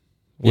tough.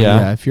 Well,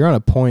 Yeah. if you're on a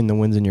point and the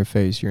wind's in your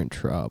face, you're in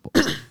trouble.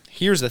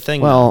 Here's the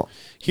thing. Well,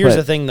 Here's but-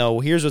 the thing, though.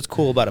 Here's what's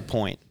cool about a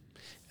point.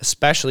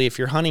 Especially if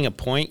you're hunting a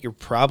point, you're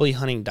probably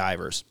hunting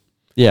divers.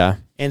 Yeah.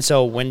 And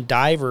so when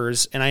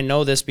divers, and I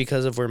know this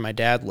because of where my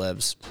dad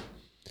lives,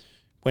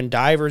 when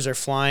divers are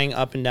flying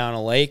up and down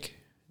a lake,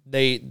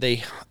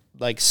 they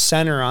like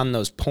center on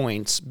those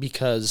points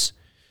because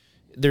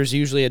there's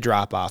usually a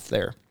drop off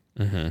there.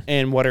 Mm-hmm.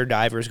 And what are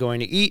divers going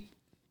to eat?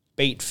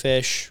 Bait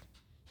fish,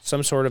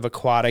 some sort of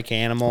aquatic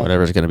animal.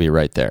 Whatever's going to be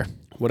right there.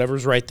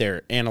 Whatever's right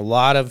there. And a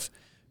lot of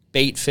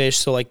bait fish,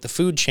 so like the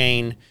food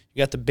chain,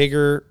 you got the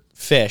bigger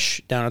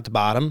fish down at the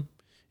bottom,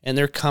 and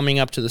they're coming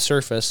up to the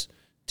surface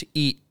to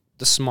eat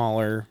the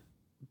smaller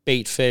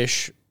bait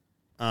fish,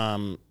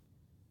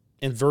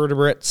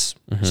 invertebrates,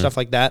 stuff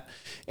like that.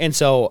 And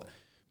so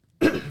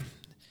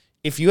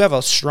if you have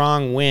a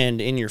strong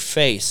wind in your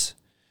face,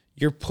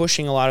 you're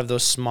pushing a lot of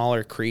those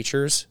smaller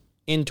creatures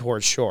in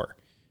towards shore.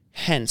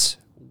 Hence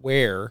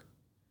where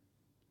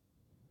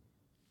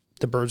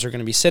the birds are going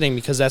to be sitting,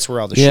 because that's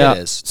where all the Yeah,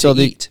 shit is to so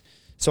the- eat.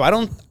 So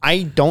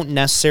I don't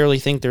necessarily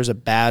think there's a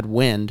bad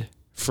wind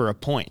for a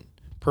point,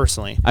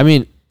 personally. I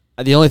mean,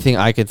 the only thing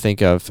I could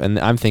think of, and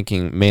I'm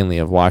thinking mainly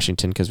of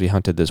Washington because we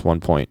hunted this one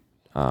point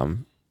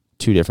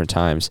 2 different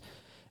times.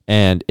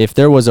 And if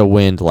there was a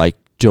wind like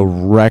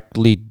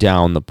directly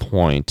down the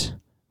point,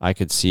 I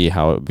could see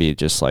how it would be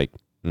just like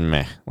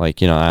meh,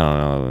 like, I don't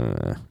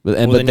know. But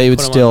Well, but then they you would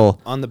put 'em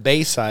still on the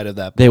base side of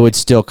that. they would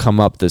still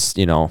come up this,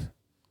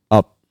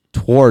 up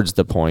towards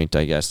the point,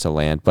 I guess, to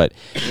land. But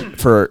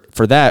for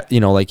that,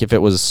 like if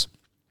it was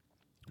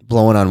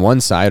blowing on one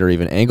side or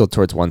even angled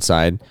towards one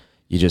side,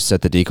 you just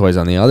set the decoys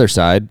on the other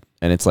side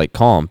and it's like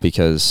calm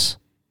because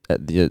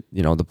the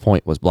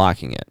point was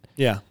blocking it.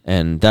 Yeah.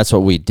 And that's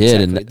what we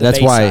did. Exactly, And the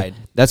Bayside.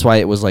 that's why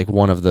it was like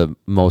one of the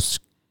most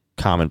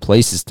common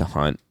places to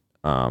hunt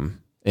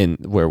in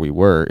where we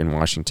were in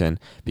Washington,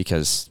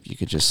 because you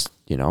could just,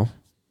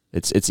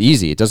 it's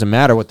easy. It doesn't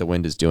matter what the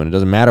wind is doing. It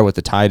doesn't matter what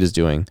the tide is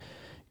doing,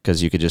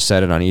 because you could just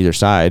set it on either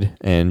side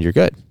and you're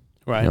good.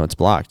 Right. It's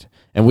blocked.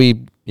 And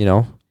we,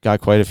 got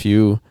quite a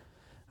few.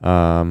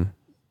 That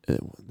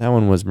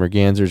one was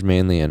mergansers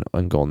mainly and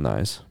golden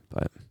eyes,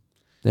 but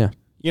yeah.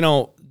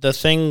 The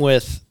thing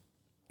with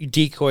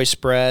decoy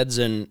spreads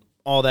and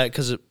all that,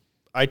 because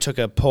I took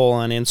a poll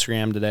on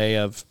Instagram today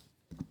of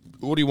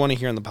what do you want to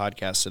hear on the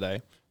podcast today?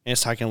 And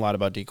it's talking a lot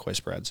about decoy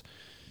spreads.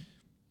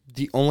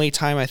 The only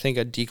time I think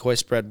a decoy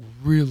spread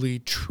really,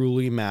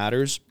 truly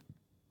matters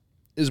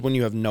is when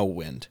you have no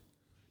wind,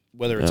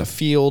 whether it's a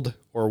field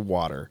or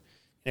water.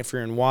 And if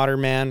you're in water,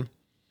 man,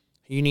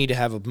 you need to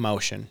have a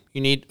motion.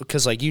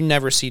 Because like you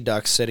never see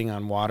ducks sitting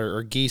on water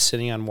or geese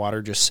sitting on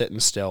water just sitting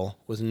still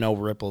with no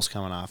ripples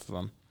coming off of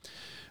them.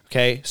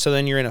 Okay, so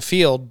then you're in a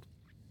field.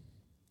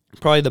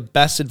 Probably the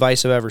best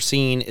advice I've ever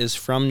seen is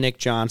from Nick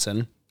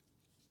Johnson.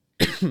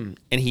 And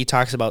he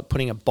talks about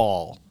putting a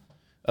ball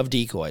of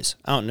decoys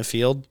out in the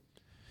field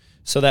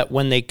so that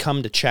when they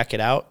come to check it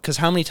out, because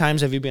how many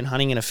times have you been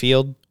hunting in a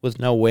field with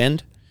no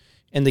wind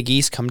and the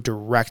geese come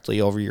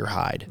directly over your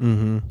hide?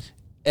 Mm-hmm.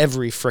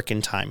 Every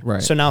frickin' time.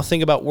 Right. So now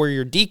think about where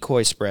your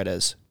decoy spread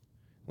is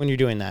when you're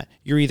doing that.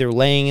 You're either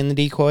laying in the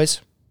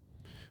decoys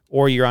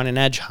or you're on an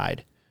edge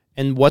hide.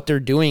 And what they're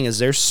doing is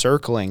they're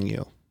circling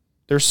you.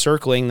 They're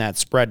circling that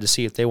spread to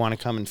see if they want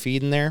to come and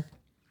feed in there.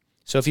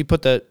 So if you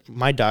put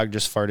my dog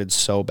just farted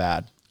so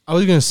bad. I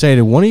was gonna say,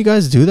 did one of you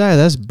guys do that?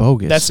 That's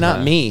bogus. That's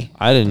not me.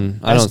 I didn't.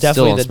 I That's don't.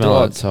 definitely Still the don't smell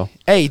dog. it. So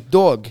Hey,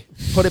 dog,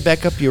 put it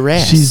back up your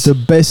ass. She's the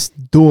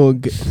best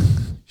dog.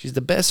 She's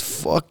the best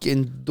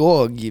fucking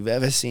dog you've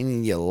ever seen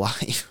in your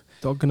life.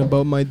 Talking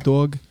about my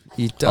dog.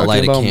 You I'll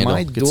light talking a about candle.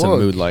 my Get some dog.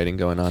 mood lighting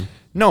going on.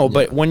 No,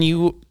 but when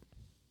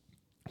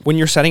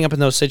you're setting up in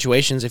those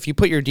situations, if you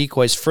put your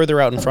decoys further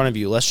out in front of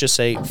you, let's just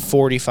say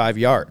 45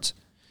 yards,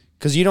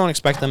 because you don't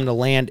expect them to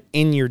land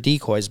in your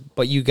decoys,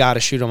 but you got to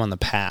shoot them on the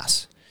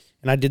pass.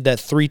 And I did that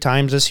 3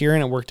 times this year,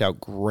 and it worked out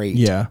great.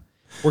 Yeah.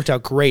 Worked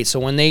out great. So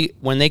when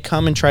they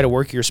come and try to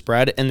work your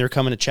spread, and they're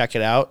coming to check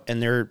it out,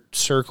 and they're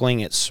circling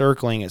it,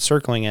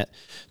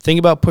 think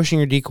about pushing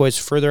your decoys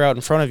further out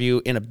in front of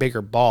you in a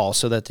bigger ball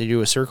so that they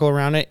do a circle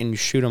around it, and you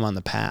shoot them on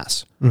the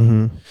pass.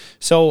 Mm-hmm.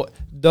 So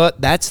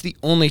that's the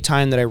only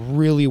time that I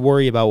really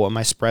worry about what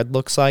my spread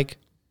looks like,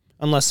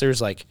 unless there's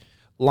like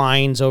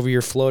lines over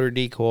your floater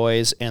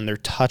decoys and they're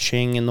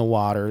touching in the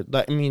water.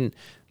 I mean,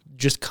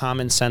 just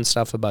common sense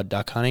stuff about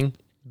duck hunting.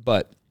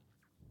 But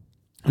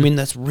I mean,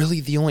 that's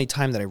really the only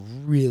time that I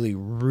really,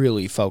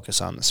 really focus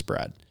on the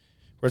spread,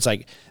 where it's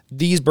like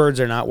these birds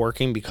are not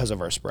working because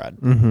of our spread.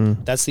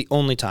 Mm-hmm. That's the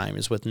only time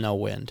is with no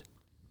wind.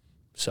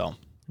 So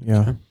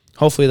Yeah.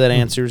 hopefully that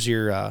answers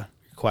your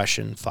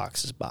question,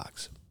 Fox's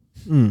Box.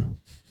 Mm.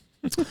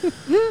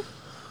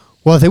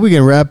 Well, I think we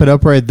can wrap it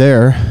up right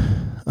there.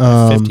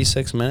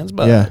 56 minutes,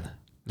 but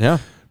Yeah.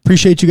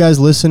 Appreciate you guys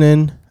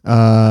listening.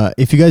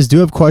 If you guys do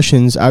have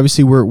questions,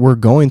 obviously we're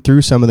going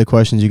through some of the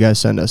questions you guys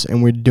send us,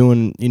 and we're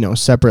doing,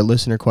 separate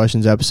listener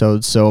questions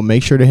episodes. So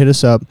make sure to hit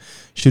us up,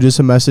 shoot us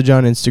a message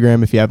on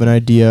Instagram if you have an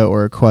idea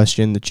or a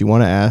question that you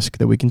want to ask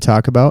that we can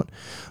talk about.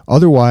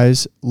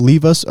 Otherwise,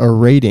 leave us a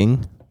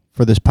rating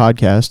for this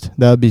podcast.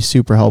 That would be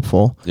super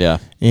helpful. Yeah.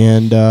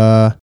 And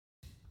all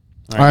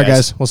right,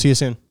 guys, we'll see you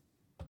soon.